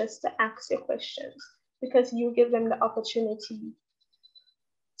and just to ask your questions, because you give them the opportunity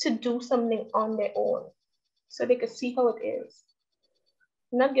to do something on their own so they could see how it is.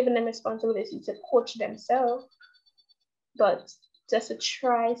 Not giving them responsibility to coach themselves, but just to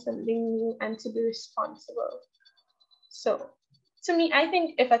try something new and to be responsible. So to me, I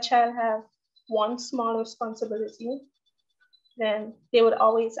think if a child has one small responsibility, then they would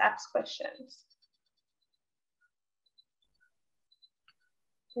always ask questions.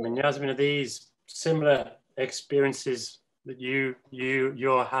 I mean, Yasmin, are these similar experiences that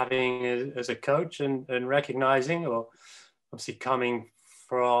you're having as a coach and recognizing, or obviously coming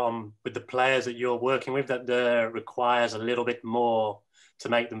from with the players that you're working with, that there requires a little bit more to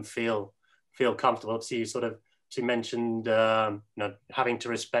make them feel comfortable? Obviously, you mentioned having to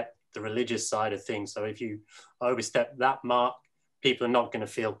respect the religious side of things. So if you overstep that mark, people are not going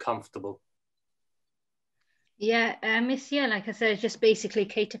to feel comfortable. Yeah, like I said, just basically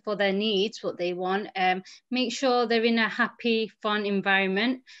cater for their needs, what they want. Make sure they're in a happy, fun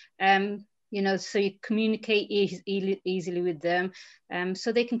environment. So you communicate easily with them,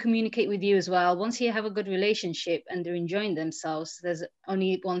 so they can communicate with you as well. Once you have a good relationship and they're enjoying themselves, there's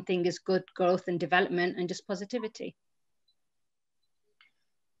only one thing is good growth and development and just positivity.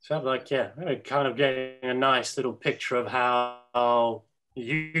 Sounds like, yeah, kind of getting a nice little picture of how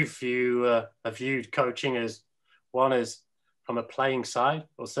you viewed coaching as one is from a playing side,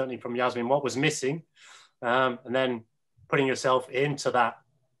 or certainly from Yasmin, what was missing, and then putting yourself into that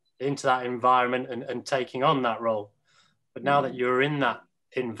environment and taking on that role. But now that you're in that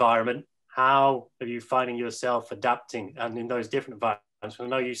environment, how are you finding yourself adapting and in those different environments? I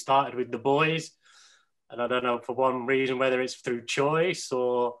know you started with the boys, and I don't know, for one reason, whether it's through choice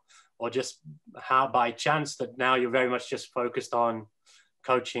or just how by chance that now you're very much just focused on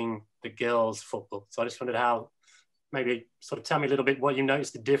coaching the girls' football. So I just wondered how, maybe sort of tell me a little bit what you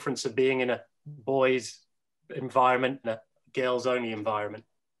noticed the difference of being in a boys' environment and a girls-only environment.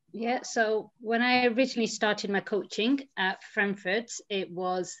 Yeah, so when I originally started my coaching at Frenford, it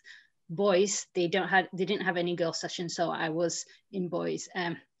was boys. They didn't have any girl sessions, so I was in boys.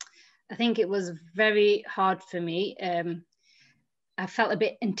 I think it was very hard for me. I felt a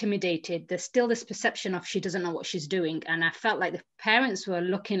bit intimidated. There's still this perception of she doesn't know what she's doing. And I felt like the parents were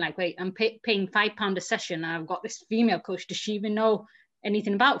looking like, wait, I'm paying £5 a session. And I've got this female coach. Does she even know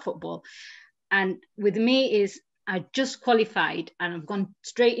anything about football? And with me I just qualified and I've gone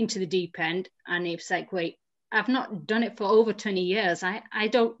straight into the deep end. And it's like, wait, I've not done it for over 20 years. I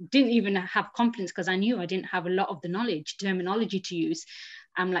didn't even have confidence because I knew I didn't have a lot of the knowledge, terminology to use.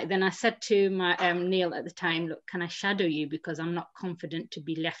 Then I said to my Neil at the time, look, can I shadow you? Because I'm not confident to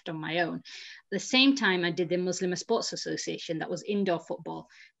be left on my own. At the same time, I did the Muslim Sports Association, that was indoor football.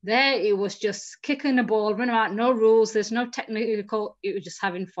 There, it was just kicking the ball, running out, no rules, there's no technical, it was just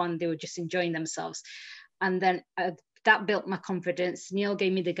having fun. They were just enjoying themselves. And then that built my confidence. Neil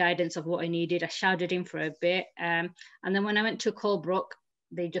gave me the guidance of what I needed. I shadowed him for a bit. And then when I went to Colebrook,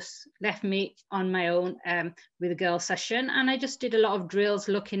 they just left me on my own with a girl session. And I just did a lot of drills,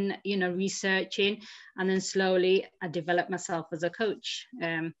 looking, researching. And then slowly I developed myself as a coach.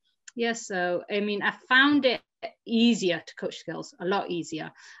 So, I found it easier to coach girls, a lot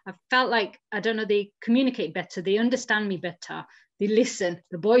easier. I felt like, they communicate better. They understand me better. They listen.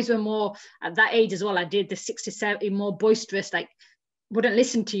 The boys were more at that age as well. I did the 6 to 7, more boisterous, like wouldn't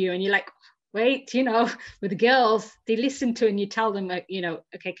listen to you. And you're like, wait, with the girls, they listen to, and you tell them, like,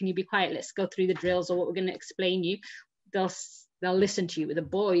 okay, can you be quiet? Let's go through the drills or what we're going to explain you. They'll listen to you. With the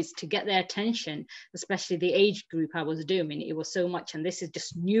boys, to get their attention, especially the age group I was doing, it was so much. And this is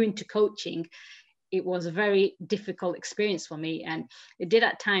just new into coaching. It was a very difficult experience for me. And it did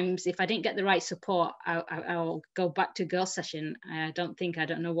at times, if I didn't get the right support, I'll go back to girl session. I don't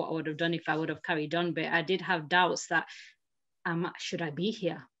know what I would have done if I would have carried on, but I did have doubts that, should I be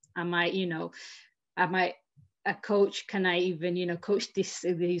here? Am I a coach? Can I even, coach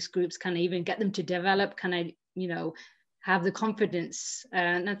these groups? Can I even get them to develop? Can I, have the confidence?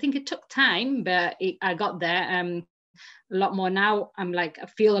 And I think it took time, but I got there. A lot more now. I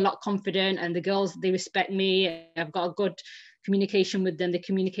feel a lot confident, and the girls, they respect me. I've got a good communication with them. They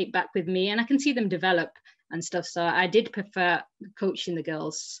communicate back with me, and I can see them develop and stuff. So I did prefer coaching the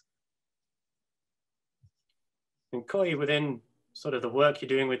girls. And Coie, within sort of the work you're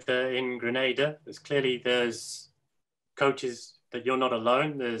doing with in Grenada, there's coaches that you're not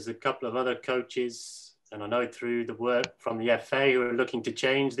alone. There's a couple of other coaches, and I know through the work from the FA, who are looking to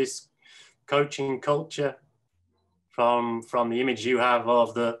change this coaching culture from the image you have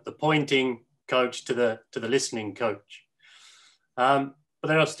of the pointing coach to the listening coach. But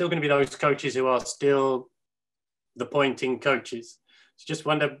there are still going to be those coaches who are still the pointing coaches. So just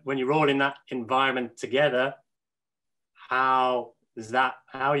wonder, when you're all in that environment together, how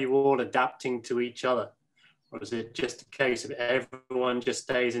are you all adapting to each other? Or is it just a case of everyone just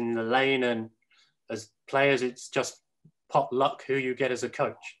stays in the lane, and as players, it's just pot luck who you get as a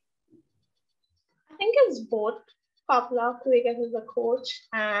coach? I think it's both pot luck who you get as a coach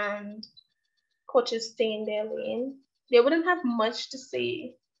and coaches stay in their lane. They wouldn't have much to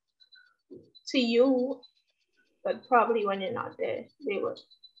say to you, but probably when you're not there, they would.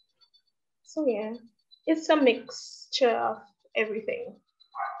 So yeah, it's a mixture of everything.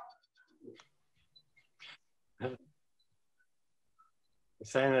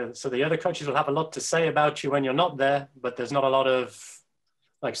 So the other coaches will have a lot to say about you when you're not there, but there's not a lot of,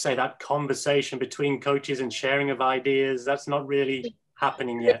 like, say, that conversation between coaches and sharing of ideas. That's not really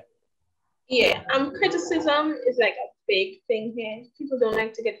happening yet. Yeah, criticism is like a big thing here. People don't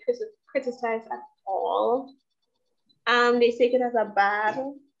like to get criticized at all. They take it as a bad,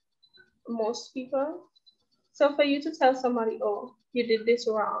 most people. So for you to tell somebody, oh, you did this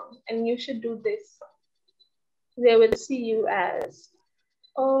wrong and you should do this, they would see you as,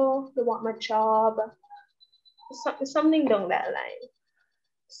 oh, they want my job, something along that line.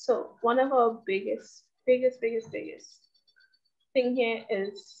 So one of our biggest thing here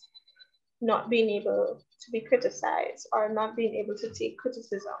is not being able to be criticized or not being able to take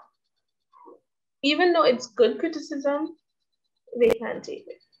criticism. Even though it's good criticism, they can't take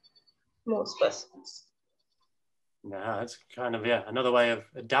it, most persons. No, that's kind of, yeah, another way of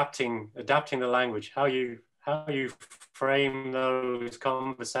adapting the language, how you frame those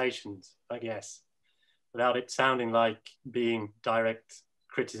conversations, I guess, without it sounding like being direct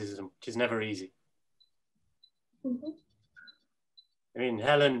criticism, which is never easy. Mm-hmm. I mean,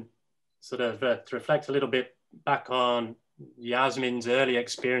 Helen, sort of to reflect a little bit back on Yasmin's early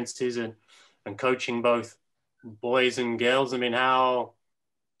experiences and coaching both boys and girls. I mean, how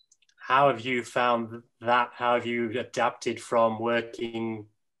have you found that? How have you adapted from working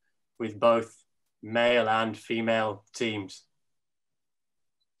with both male and female teams?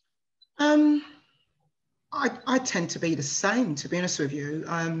 I tend to be the same, to be honest with you.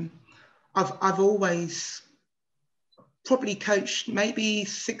 I've always probably coached maybe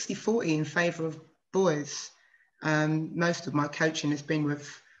 60-40 in favour of boys. Most of my coaching has been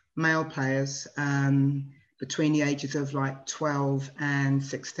with male players between the ages of like 12 and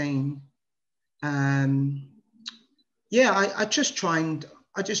 16. Yeah, I just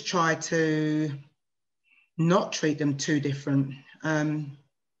try to not treat them too different. I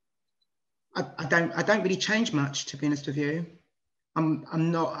don't really change much, to be honest with you.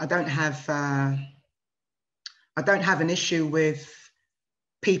 I don't have an issue with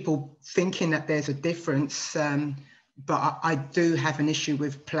people thinking that there's a difference, but I do have an issue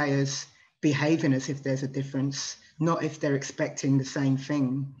with players behaving as if there's a difference, not if they're expecting the same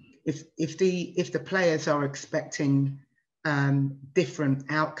thing. If the players are expecting different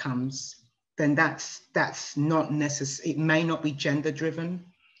outcomes, then that's not necessary. It may not be gender driven,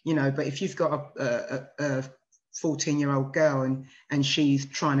 you know, but if you've got a 14-year-old girl and she's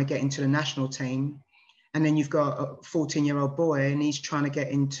trying to get into the national team, and then you've got a 14-year-old boy and he's trying to get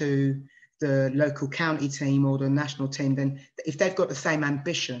into the local county team or the national team, then if they've got the same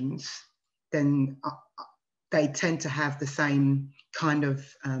ambitions, then they tend to have the same kind of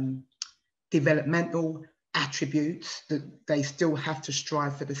developmental attributes, that they still have to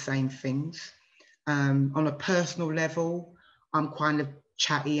strive for the same things. On a personal level, I'm kind of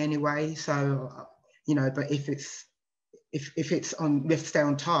chatty anyway, so you know, but if it's on, we have to stay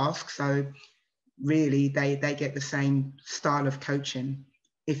on task, so really they get the same style of coaching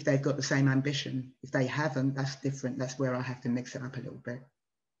if they've got the same ambition. If they haven't, that's different. That's where I have to mix it up a little bit.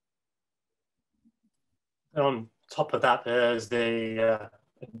 On top of that, there's the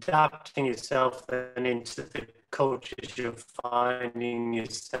adapting yourself then into the cultures you're finding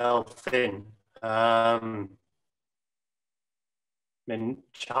yourself in. In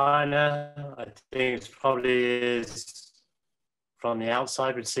China, I think it's probably is, from the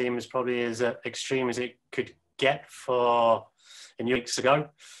outside would seem, as probably as extreme as it could get for in weeks ago.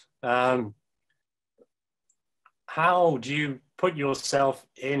 How do you put yourself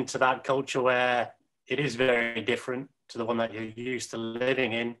into that culture where it is very different to the one that you're used to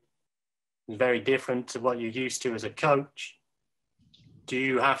living in, very different to what you're used to as a coach? Do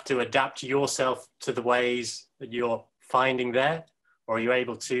you have to adapt yourself to the ways that your finding there? Or are you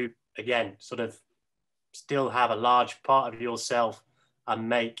able to, again, sort of still have a large part of yourself and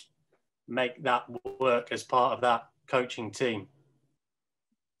make that work as part of that coaching team?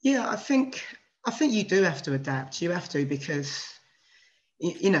 Yeah, I think you do have to adapt. You have to, because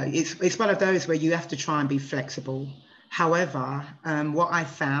it's one of those where you have to try and be flexible. However, what I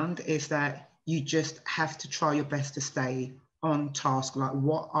found is that you just have to try your best to stay on task. Like,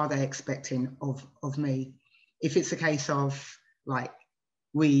 what are they expecting of me? If it's a case of like,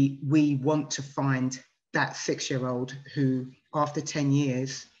 we want to find that 6-year-old who, after 10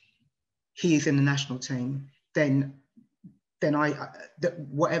 years, he is in the national team, then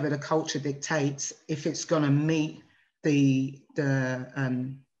whatever the culture dictates, if it's going to meet the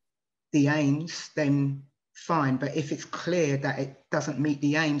aims, then fine. But if it's clear that it doesn't meet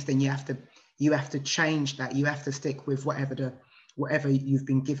the aims, then you have to change that. You have to stick with whatever you've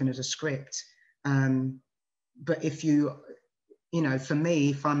been given as a script. But if for me,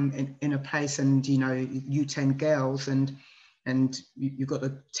 if I'm in a place and U10 girls and you've got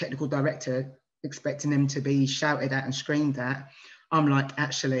the technical director expecting them to be shouted at and screamed at, I'm like,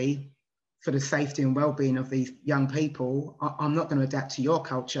 actually, for the safety and well-being of these young people, I'm not going to adapt to your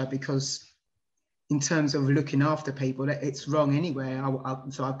culture, because in terms of looking after people, it's wrong anyway.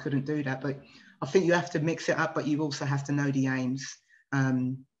 So I couldn't do that. But I think you have to mix it up, but you also have to know the aims.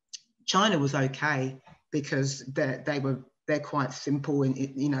 China was okay, because they're quite simple, and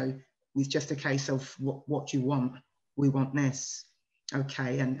it's just a case of what you want. We want this.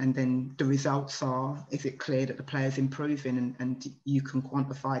 Okay, and then the results are, is it clear that the player's improving, and you can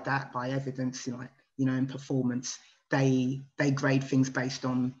quantify that by evidence, in performance. They grade things based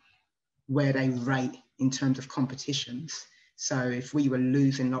on where they rate in terms of competitions. So if we were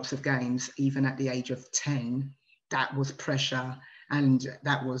losing lots of games, even at the age of 10, that was pressure, and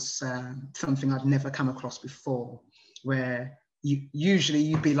that was something I'd never come across before, where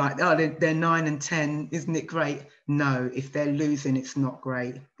you'd be like, oh, they're 9 and 10, isn't it great? No, if they're losing, it's not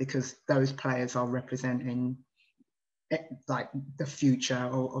great, because those players are representing like the future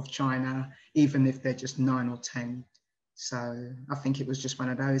of China, even if they're just 9 or 10. So I think it was just one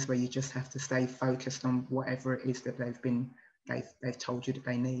of those where you just have to stay focused on whatever it is that they've told you that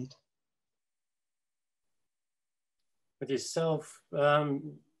they need. With yourself,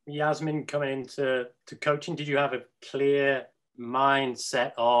 Yasmin, coming into coaching, did you have a clear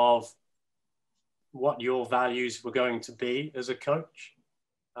mindset of what your values were going to be as a coach,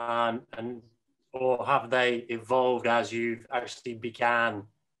 or have they evolved as you've actually began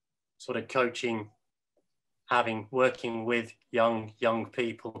sort of coaching, working with young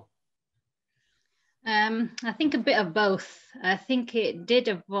people? I think a bit of both. I think it did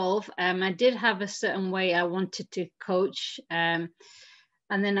evolve. I did have a certain way I wanted to coach, and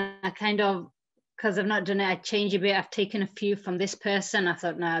then I kind of, because I've not done it, I changed a bit. I've taken a few from this person. I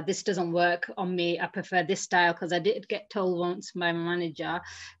thought, no, this doesn't work on me. I prefer this style, because I did get told once by my manager,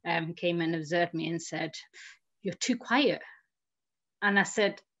 came and observed me and said, you're too quiet. And I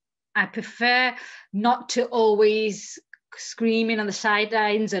said, I prefer not to always screaming on the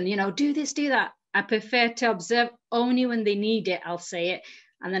sidelines and, do this, do that. I prefer to observe only when they need it, I'll say it,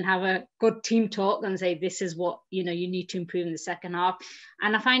 and then have a good team talk and say, this is what, you need to improve in the second half.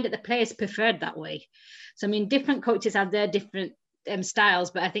 And I find that the players preferred that way. So, different coaches have their different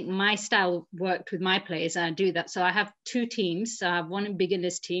styles, but I think my style worked with my players, and I do that. So I have 2 teams. So I have one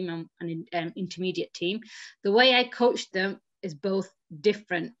beginners team and an intermediate team. The way I coach them is both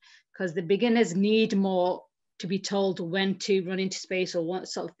different, because the beginners need more to be told when to run into space or what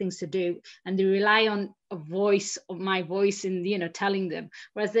sort of things to do, and they rely on my voice in telling them,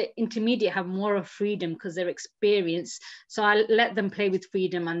 whereas the intermediate have more of freedom because they're experienced. So I let them play with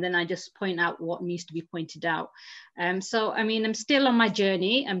freedom, and then I just point out what needs to be pointed out. So I'm still on my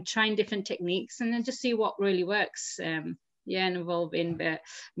journey. I'm trying different techniques, and then just see what really works. And evolving. But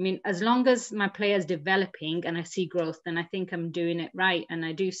as long as my players developing and I see growth, then I think I'm doing it right, and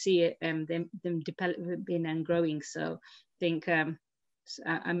I do see it them developing and growing. So I think I'm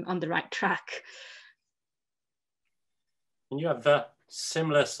on the right track. And you have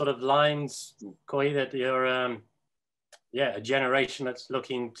similar sort of lines, Coie, that you're a generation that's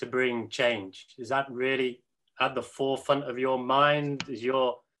looking to bring change. Is that really at the forefront of your mind? Is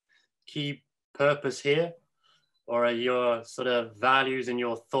your key purpose here? Or are your sort of values and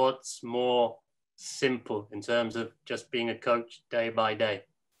your thoughts more simple in terms of just being a coach day by day?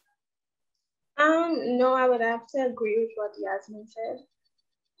 No, I would have to agree with what Yasmin said.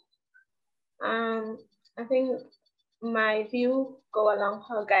 I think my view go along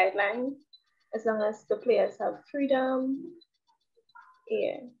her guidelines, as long as the players have freedom.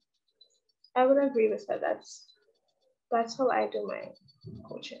 Yeah, I would agree with her. that's how I do my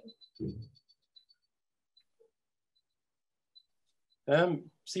coaching.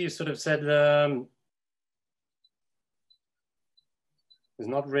 So you sort of said there's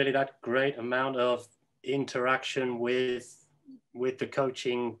not really that great amount of interaction with the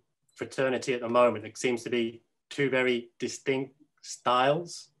coaching fraternity at the moment. It seems to be two very distinct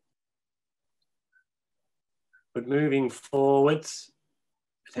styles. But moving forwards,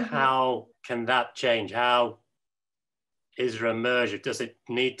 how can that change? How is there a merger? Does it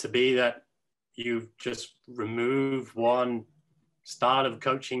need to be that you just remove one style of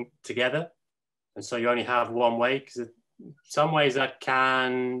coaching together, and so you only have one way? Because in some ways that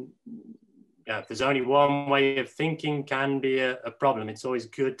can, if there's only one way of thinking, can be a problem. It's always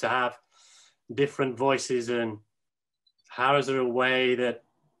good to have different voices. And how is there a way that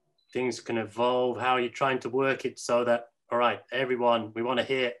things can evolve? How are you trying to work it so that, all right, everyone, we want to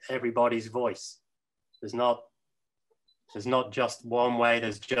hear everybody's voice? There's not just one way, there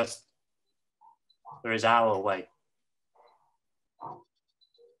is our way.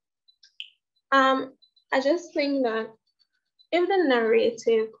 I just think that if the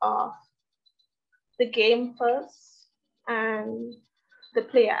narrative of the game first and the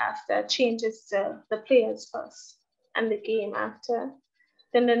player after changes to the players first and the game after,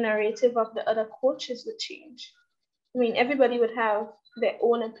 then the narrative of the other coaches would change. I mean, everybody would have their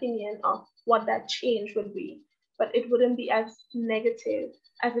own opinion of what that change would be, but it wouldn't be as negative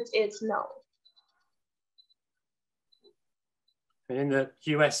as it is now. In the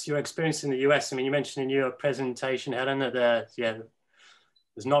US, your experience in the US, I mean, you mentioned in your presentation, Helen, that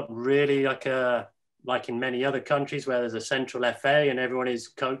there's not really like in many other countries where there's a central FA and everyone is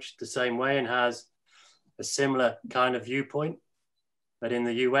coached the same way and has a similar kind of viewpoint. But in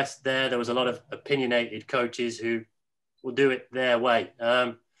the US, there was a lot of opinionated coaches who will do it their way.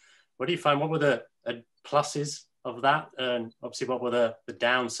 What do you find? What were the pluses of that? And obviously, what were the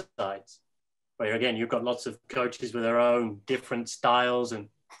downsides? Where again, you've got lots of coaches with their own different styles and.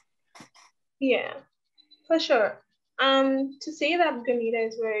 Yeah, for sure. To say that Grenada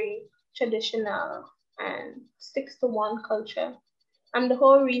is very traditional and sticks to one culture, the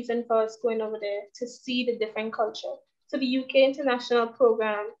whole reason for us going over there to see the different culture. So the UK international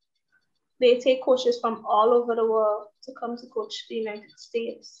program, they take coaches from all over the world to come to coach the United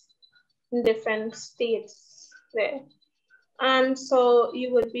States in different states there. And so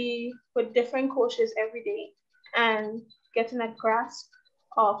you would be with different coaches every day and getting a grasp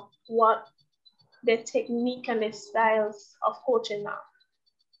of what their technique and their styles of coaching are.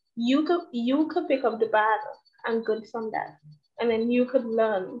 You could pick up the bad and good from that, and then you could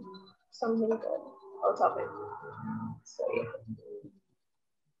learn something good out of it. So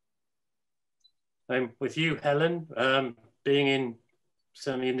yeah. With you, Helen, being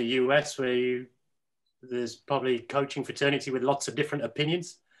certainly in the US, where there's probably coaching fraternity with lots of different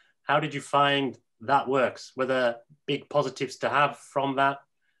opinions. How did you find that works? Were there big positives to have from that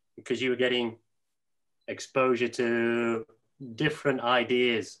because you were getting exposure to different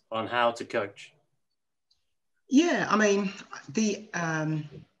ideas on how to coach? Yeah, I mean, the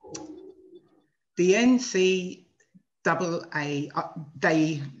NCAA,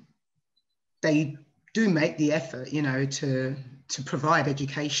 they do make the effort, to provide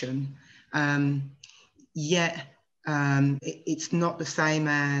education. Yet it's not the same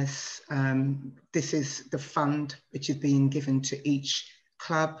as this is the fund which is being given to each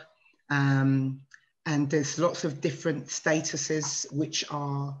club, and there's lots of different statuses which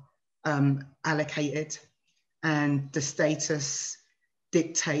are allocated, and the status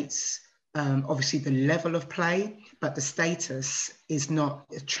dictates obviously the level of play, but the status is not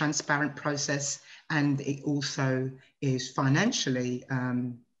a transparent process, and it also is financially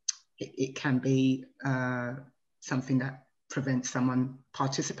it can be something that prevents someone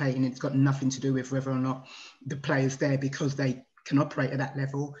participating. It's got nothing to do with whether or not the player's there because they can operate at that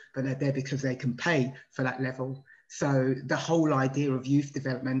level, but they're there because they can pay for that level. So the whole idea of youth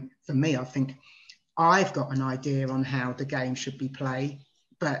development, for me, I think I've got an idea on how the game should be played,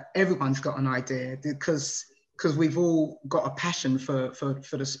 but everyone's got an idea because we've all got a passion for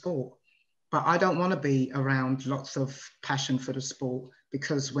the sport. But I don't want to be around lots of passion for the sport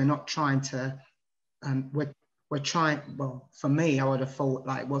because we're not trying to, we're trying, well, for me, I would have thought,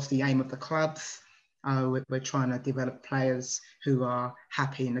 like, what's the aim of the clubs? We're trying to develop players who are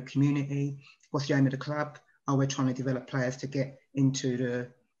happy in the community. What's the aim of the club? We're trying to develop players to get into the,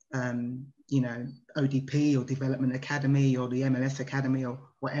 ODP or Development Academy or the MLS Academy or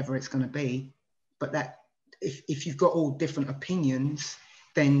whatever it's going to be. But that, if you've got all different opinions,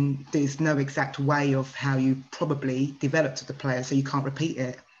 then there's no exact way of how you probably developed the player, so you can't repeat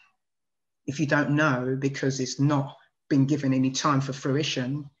it if you don't know, because it's not been given any time for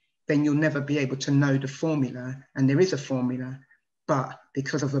fruition, then you'll never be able to know the formula. And there is a formula, but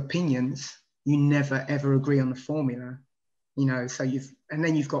because of opinions, you never ever agree on the formula. You know, so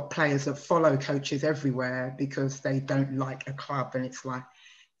then you've got players that follow coaches everywhere because they don't like a club, and it's like,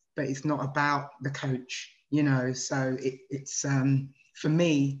 but it's not about the coach, you know. So it's for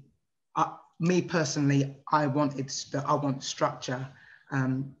me, me personally, I want structure.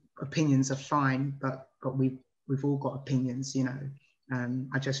 Opinions are fine, but we've all got opinions, you know.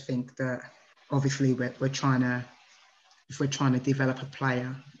 I just think that obviously if we're trying to develop a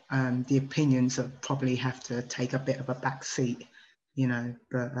player, the opinions probably have to take a bit of a back seat, you know.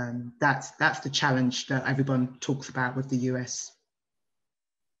 But that's the challenge that everyone talks about with the US.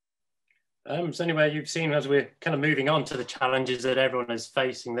 So anyway, you've seen, as we're kind of moving on to the challenges that everyone is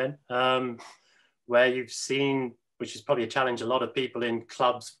facing then, where you've seen, which is probably a challenge a lot of people in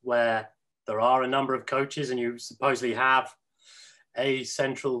clubs where there are a number of coaches and you supposedly have a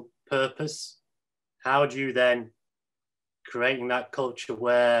central purpose. How do you then creating that culture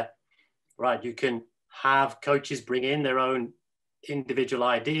where, right, you can have coaches bring in their own individual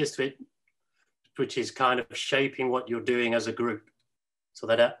ideas to it, which is kind of shaping what you're doing as a group, so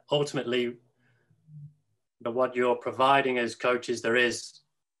that ultimately what you're providing as coaches, there is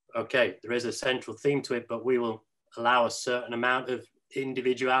a central theme to it, but we will allow a certain amount of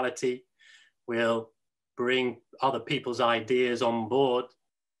individuality. We'll bring other people's ideas on board.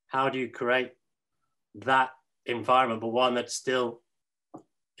 How do you create that environment, but one that's still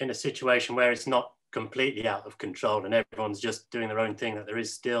in a situation where it's not completely out of control and everyone's just doing their own thing, that there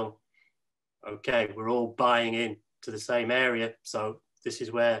is still, okay, we're all buying in to the same area, so this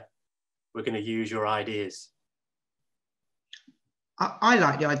is where we're going to use your ideas? I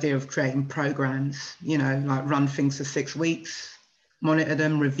like the idea of creating programs, you know, like run things for 6 weeks, monitor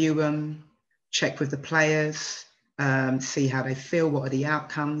them, review them, check with the players, see how they feel, what are the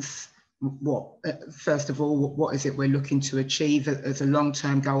outcomes, first of all, what is it we're looking to achieve as a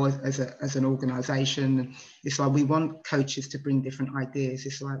long-term goal as an organisation. It's like we want coaches to bring different ideas.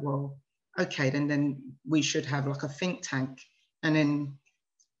 It's like, well, okay, then we should have like a think tank, and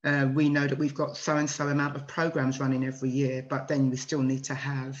then we know that we've got so-and-so amount of programs running every year, but then we still need to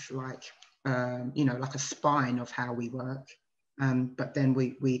have like, you know, like a spine of how we work. But then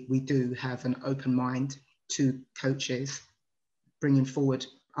we do have an open mind to coaches bringing forward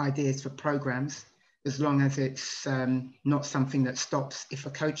ideas for programs, as long as it's not something that stops if a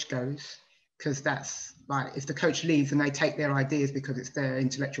coach goes, because that's like, if the coach leaves and they take their ideas because it's their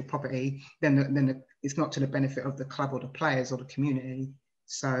intellectual property, then it's not to the benefit of the club or the players or the community.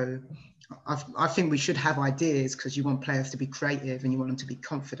 So I think we should have ideas, because you want players to be creative and you want them to be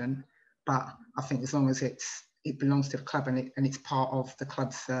confident. But I think as long as it belongs to the club and it's part of the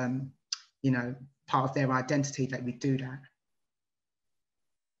club's, you know, part of their identity, that we do that.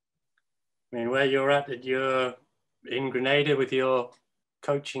 I mean, where you're at, you're in Grenada with your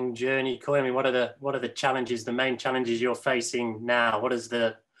coaching journey, Coie. I mean, what are the challenges, the main challenges you're facing now? What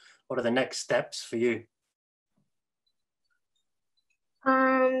are the next steps for you?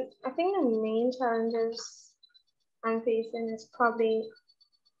 I think the main challenges I'm facing is probably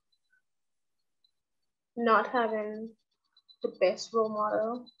not having the best role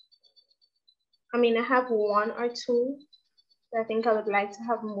model. I mean, I have one or two, but I think I would like to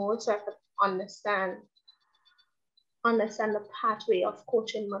have more, so I could understand the pathway of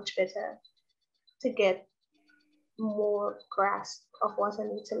coaching much better, to get more grasp of what I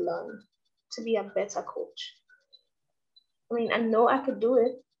need to learn to be a better coach. I mean, I know I could do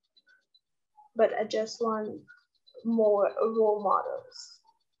it, but I just want more role models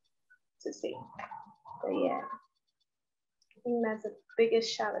to see. But yeah, I think that's the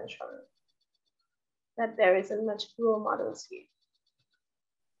biggest challenge for me, that there isn't much role models here.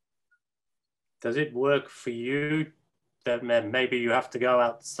 Does it work for you that maybe you have to go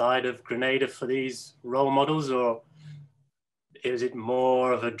outside of Grenada for these role models, or is it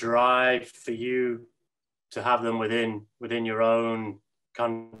more of a drive for you to have them within your own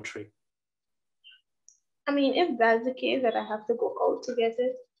country? I mean, if that's the case, that I have to go out to get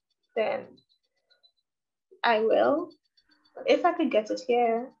it, then I will. But if I could get it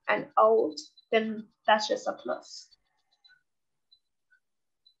here and out, then that's just a plus.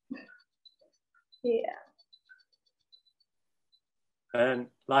 Yeah. And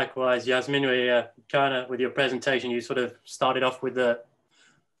likewise, Yasmin, we kind of, with your presentation, you sort of started off with the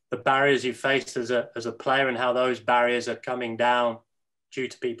barriers you faced as a player, and how those barriers are coming down due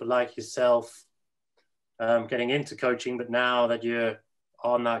to people like yourself getting into coaching. But now that you're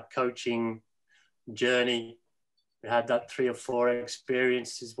on that coaching journey, you had that 3 or 4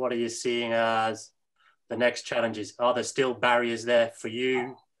 experiences, what are you seeing as the next challenges? Are there still barriers there for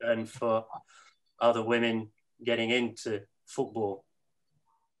you and for other women getting into football?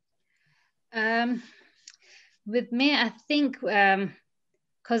 With me, I think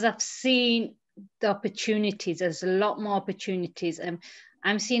because I've seen the opportunities, there's a lot more opportunities, and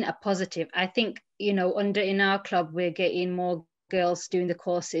I'm seeing a positive. I think, you know, in our club, we're getting more girls doing the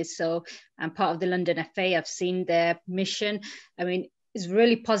courses. So I'm part of the London FA. I've seen their mission. I mean, it's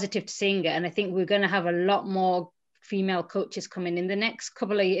really positive to seeing it. And I think we're going to have a lot more female coaches coming in the next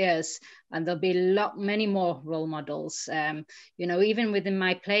couple of years, and there'll be many more role models. You know, even within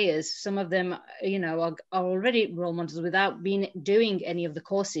my players, some of them, you know, are already role models without doing any of the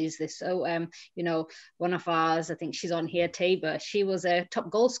courses. So, you know, one of ours, I think she's on here, Tabor, she was a top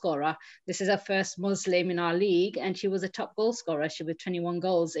goal scorer. This is her first Muslim in our league, and she was a top goal scorer. She with 21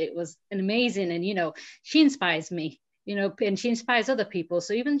 goals. It was amazing, and you know, she inspires me. You know, and she inspires other people.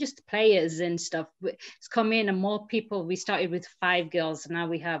 So even just players and stuff, it's come in, and more people. We started with 5 girls, and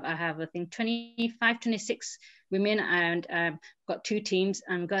now I have, I think, 25, 26 women, and got 2 teams,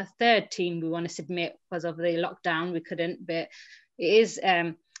 and got a 3rd team we want to submit because of the lockdown. We couldn't, but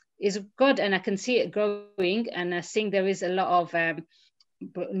it is good, and I can see it growing, and I think there is a lot of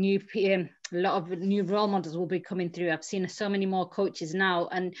new role models will be coming through. I've seen so many more coaches now,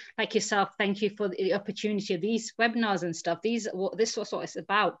 and like yourself, thank you for the opportunity of these webinars and stuff. This is what it's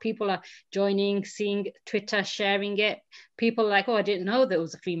about. People are joining, seeing Twitter, sharing it. People are like, oh, I didn't know there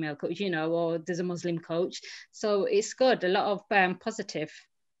was a female coach, you know, or there's a Muslim coach. So it's good, a lot of positive.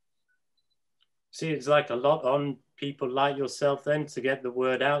 See, it's like a lot on people like yourself then to get the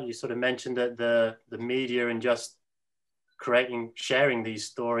word out. You sort of mentioned that the media and just sharing these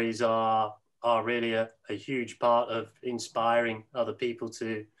stories are really a huge part of inspiring other people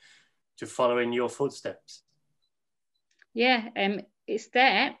to follow in your footsteps. Yeah, it's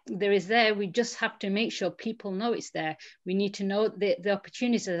there. We just have to make sure people know it's there. We need to know the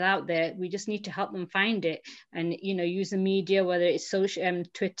opportunities are out there. We just need to help them find it, and you know, use the media, whether it's social,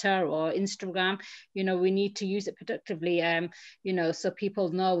 Twitter or Instagram. You know, we need to use it productively. You know, so people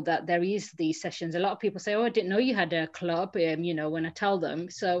know that there is these sessions. A lot of people say, "Oh, I didn't know you had a club." You know, when I tell them.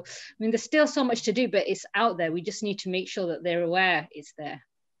 So, I mean, there's still so much to do, but it's out there. We just need to make sure that they're aware it's there.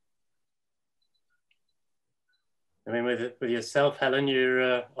 I mean, with yourself, Helen,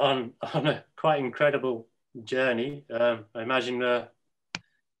 you're on a quite incredible journey. I imagine, like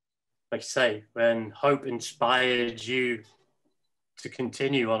you say, when hope inspired you to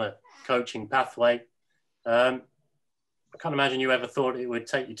continue on a coaching pathway, I can't imagine you ever thought it would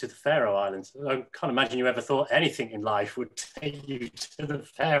take you to the Faroe Islands. I can't imagine you ever thought anything in life would take you to the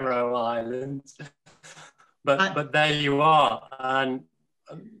Faroe Islands. But there you are, and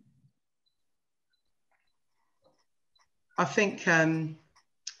I think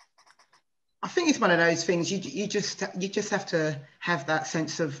it's one of those things. You just have to have that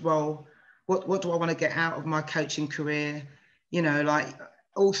sense of, well, what do I want to get out of my coaching career? You know, like,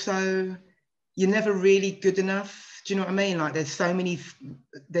 also, you're never really good enough. Do you know what I mean? Like, there's so many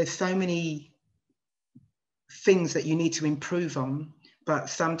things that you need to improve on, but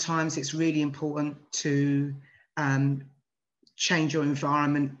sometimes it's really important to change your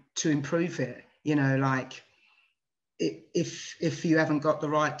environment to improve it. You know, like, if you haven't got the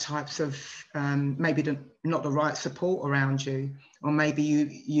right types of maybe not the right support around you, or maybe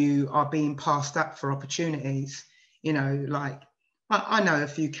you are being passed up for opportunities, you know, like I know a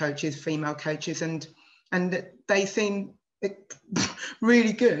few coaches, female coaches, and they seem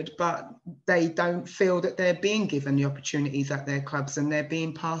really good, but they don't feel that they're being given the opportunities at their clubs, and they're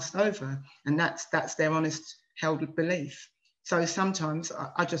being passed over, and that's their honest held belief. So sometimes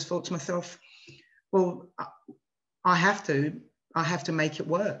I just thought to myself, well, I have to make it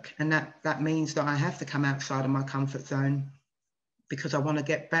work, and that means that I have to come outside of my comfort zone, because I want to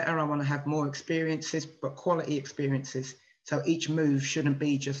get better. I want to have more experiences, but quality experiences. So each move shouldn't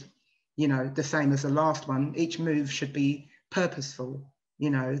be just, you know, the same as the last one. Each move should be purposeful, you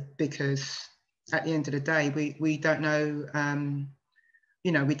know, because at the end of the day, we don't know,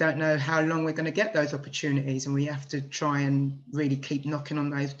 you know, we don't know how long we're going to get those opportunities, and we have to try and really keep knocking on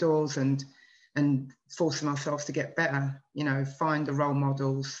those doors and forcing ourselves to get better, you know, find the role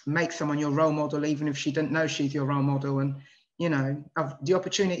models, make someone your role model, even if she doesn't know she's your role model. And, you know, the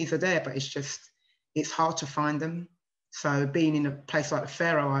opportunities are there, but it's hard to find them. So being in a place like the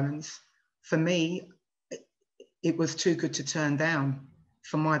Faroe Islands, for me, it was too good to turn down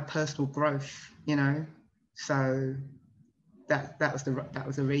for my personal growth, you know. So that was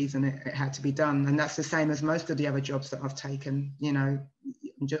the reason it had to be done. And that's the same as most of the other jobs that I've taken. You know,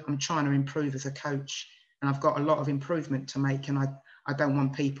 I'm trying to improve as a coach, and I've got a lot of improvement to make, and I don't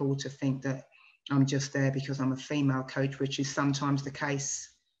want people to think that I'm just there because I'm a female coach, which is sometimes the case,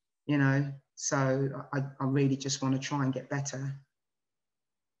 you know. So I really just want to try and get better.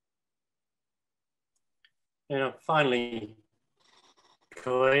 You know, finally,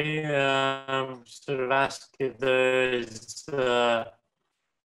 Coie, sort of ask if there's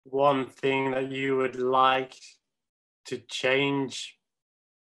one thing that you would like to change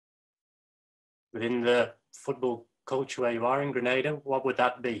within the football culture where you are in Grenada. What would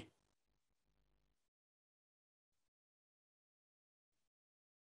that be?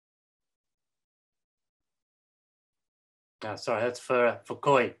 Sorry, that's for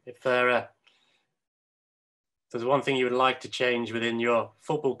Coie. If there's one thing you would like to change within your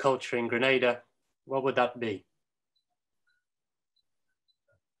football culture in Grenada, what would that be?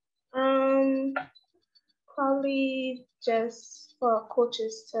 Probably just for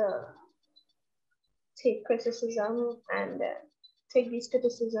coaches to take criticism and take these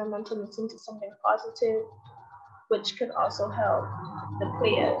criticism and turn it into something positive, which could also help the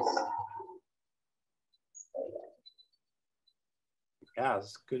players. So, yeah,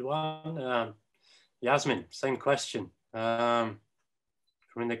 that's a good one. Yasmin, same question. From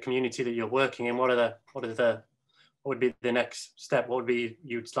the community that you're working in, what would be the next step? What would be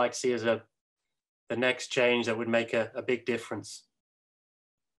you'd like to see as the next change that would make a big difference?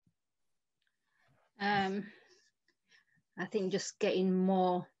 I think just getting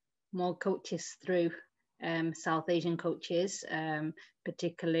more coaches through, South Asian coaches,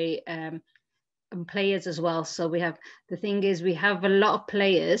 particularly, and players as well. So we have, the thing is, we have a lot of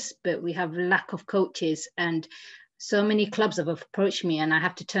players, but we have lack of coaches, and so many clubs have approached me and I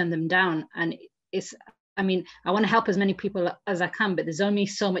have to turn them down. And it's, I mean, I want to help as many people as I can, but there's only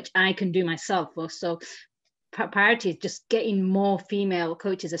so much I can do myself. So priority is just getting more female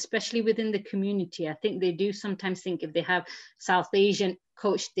coaches, especially within the community. I think they do sometimes think if they have South Asian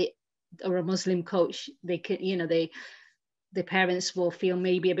coach or a Muslim coach, they can, you know, the parents will feel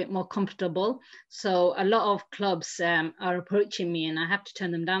maybe a bit more comfortable. So a lot of clubs are approaching me and I have to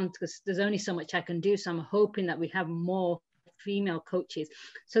turn them down because there's only so much I can do. So I'm hoping that we have more female coaches.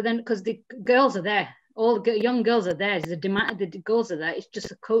 So then, because the girls are there, all young girls are there, the demand, the goals are there, it's just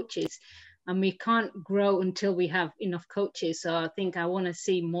the coaches. And we can't grow until we have enough coaches. So I think I want to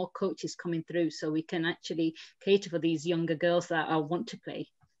see more coaches coming through so we can actually cater for these younger girls that want to play.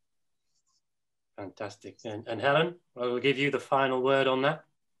 Fantastic. And Helen, I will give you the final word on that.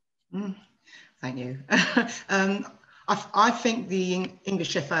 Thank you. I think the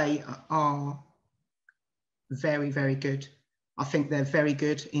English FA are very, very good. I think they're very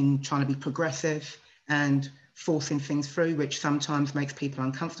good in trying to be progressive and forcing things through, which sometimes makes people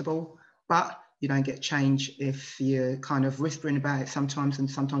uncomfortable. But you don't get change if you're kind of whispering about it sometimes, and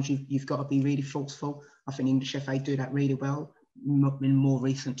sometimes you've got to be really forceful. I think English FA do that really well in more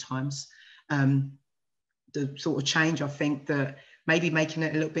recent times. The sort of change, I think that maybe making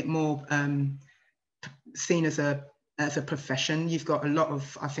it a little bit more seen as a profession. You've got a lot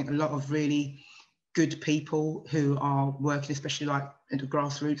of really good people who are working, especially like at the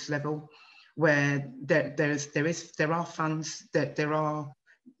grassroots level, where there are funds, that there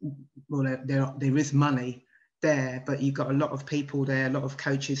is money there, but you've got a lot of people there, a lot of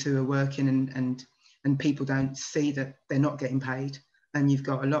coaches who are working, and people don't see that they're not getting paid. And you've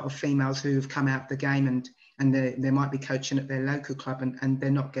got a lot of females who have come out the game and they might be coaching at their local club and they're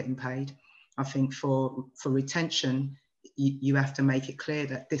not getting paid. I think for retention, you have to make it clear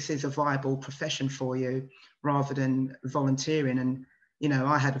that this is a viable profession for you rather than volunteering. And, you know,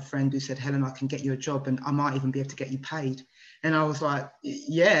 I had a friend who said, Helen, I can get you a job and I might even be able to get you paid. And I was like,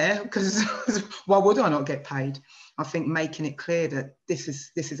 yeah, because why would I not get paid? I think making it clear that this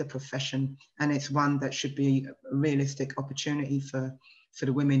is a profession and it's one that should be a realistic opportunity for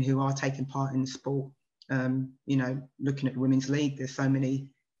the women who are taking part in the sport. You know, looking at the Women's League, there's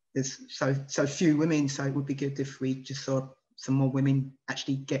so few women, so it would be good if we just saw some more women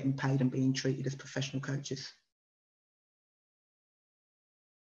actually getting paid and being treated as professional coaches.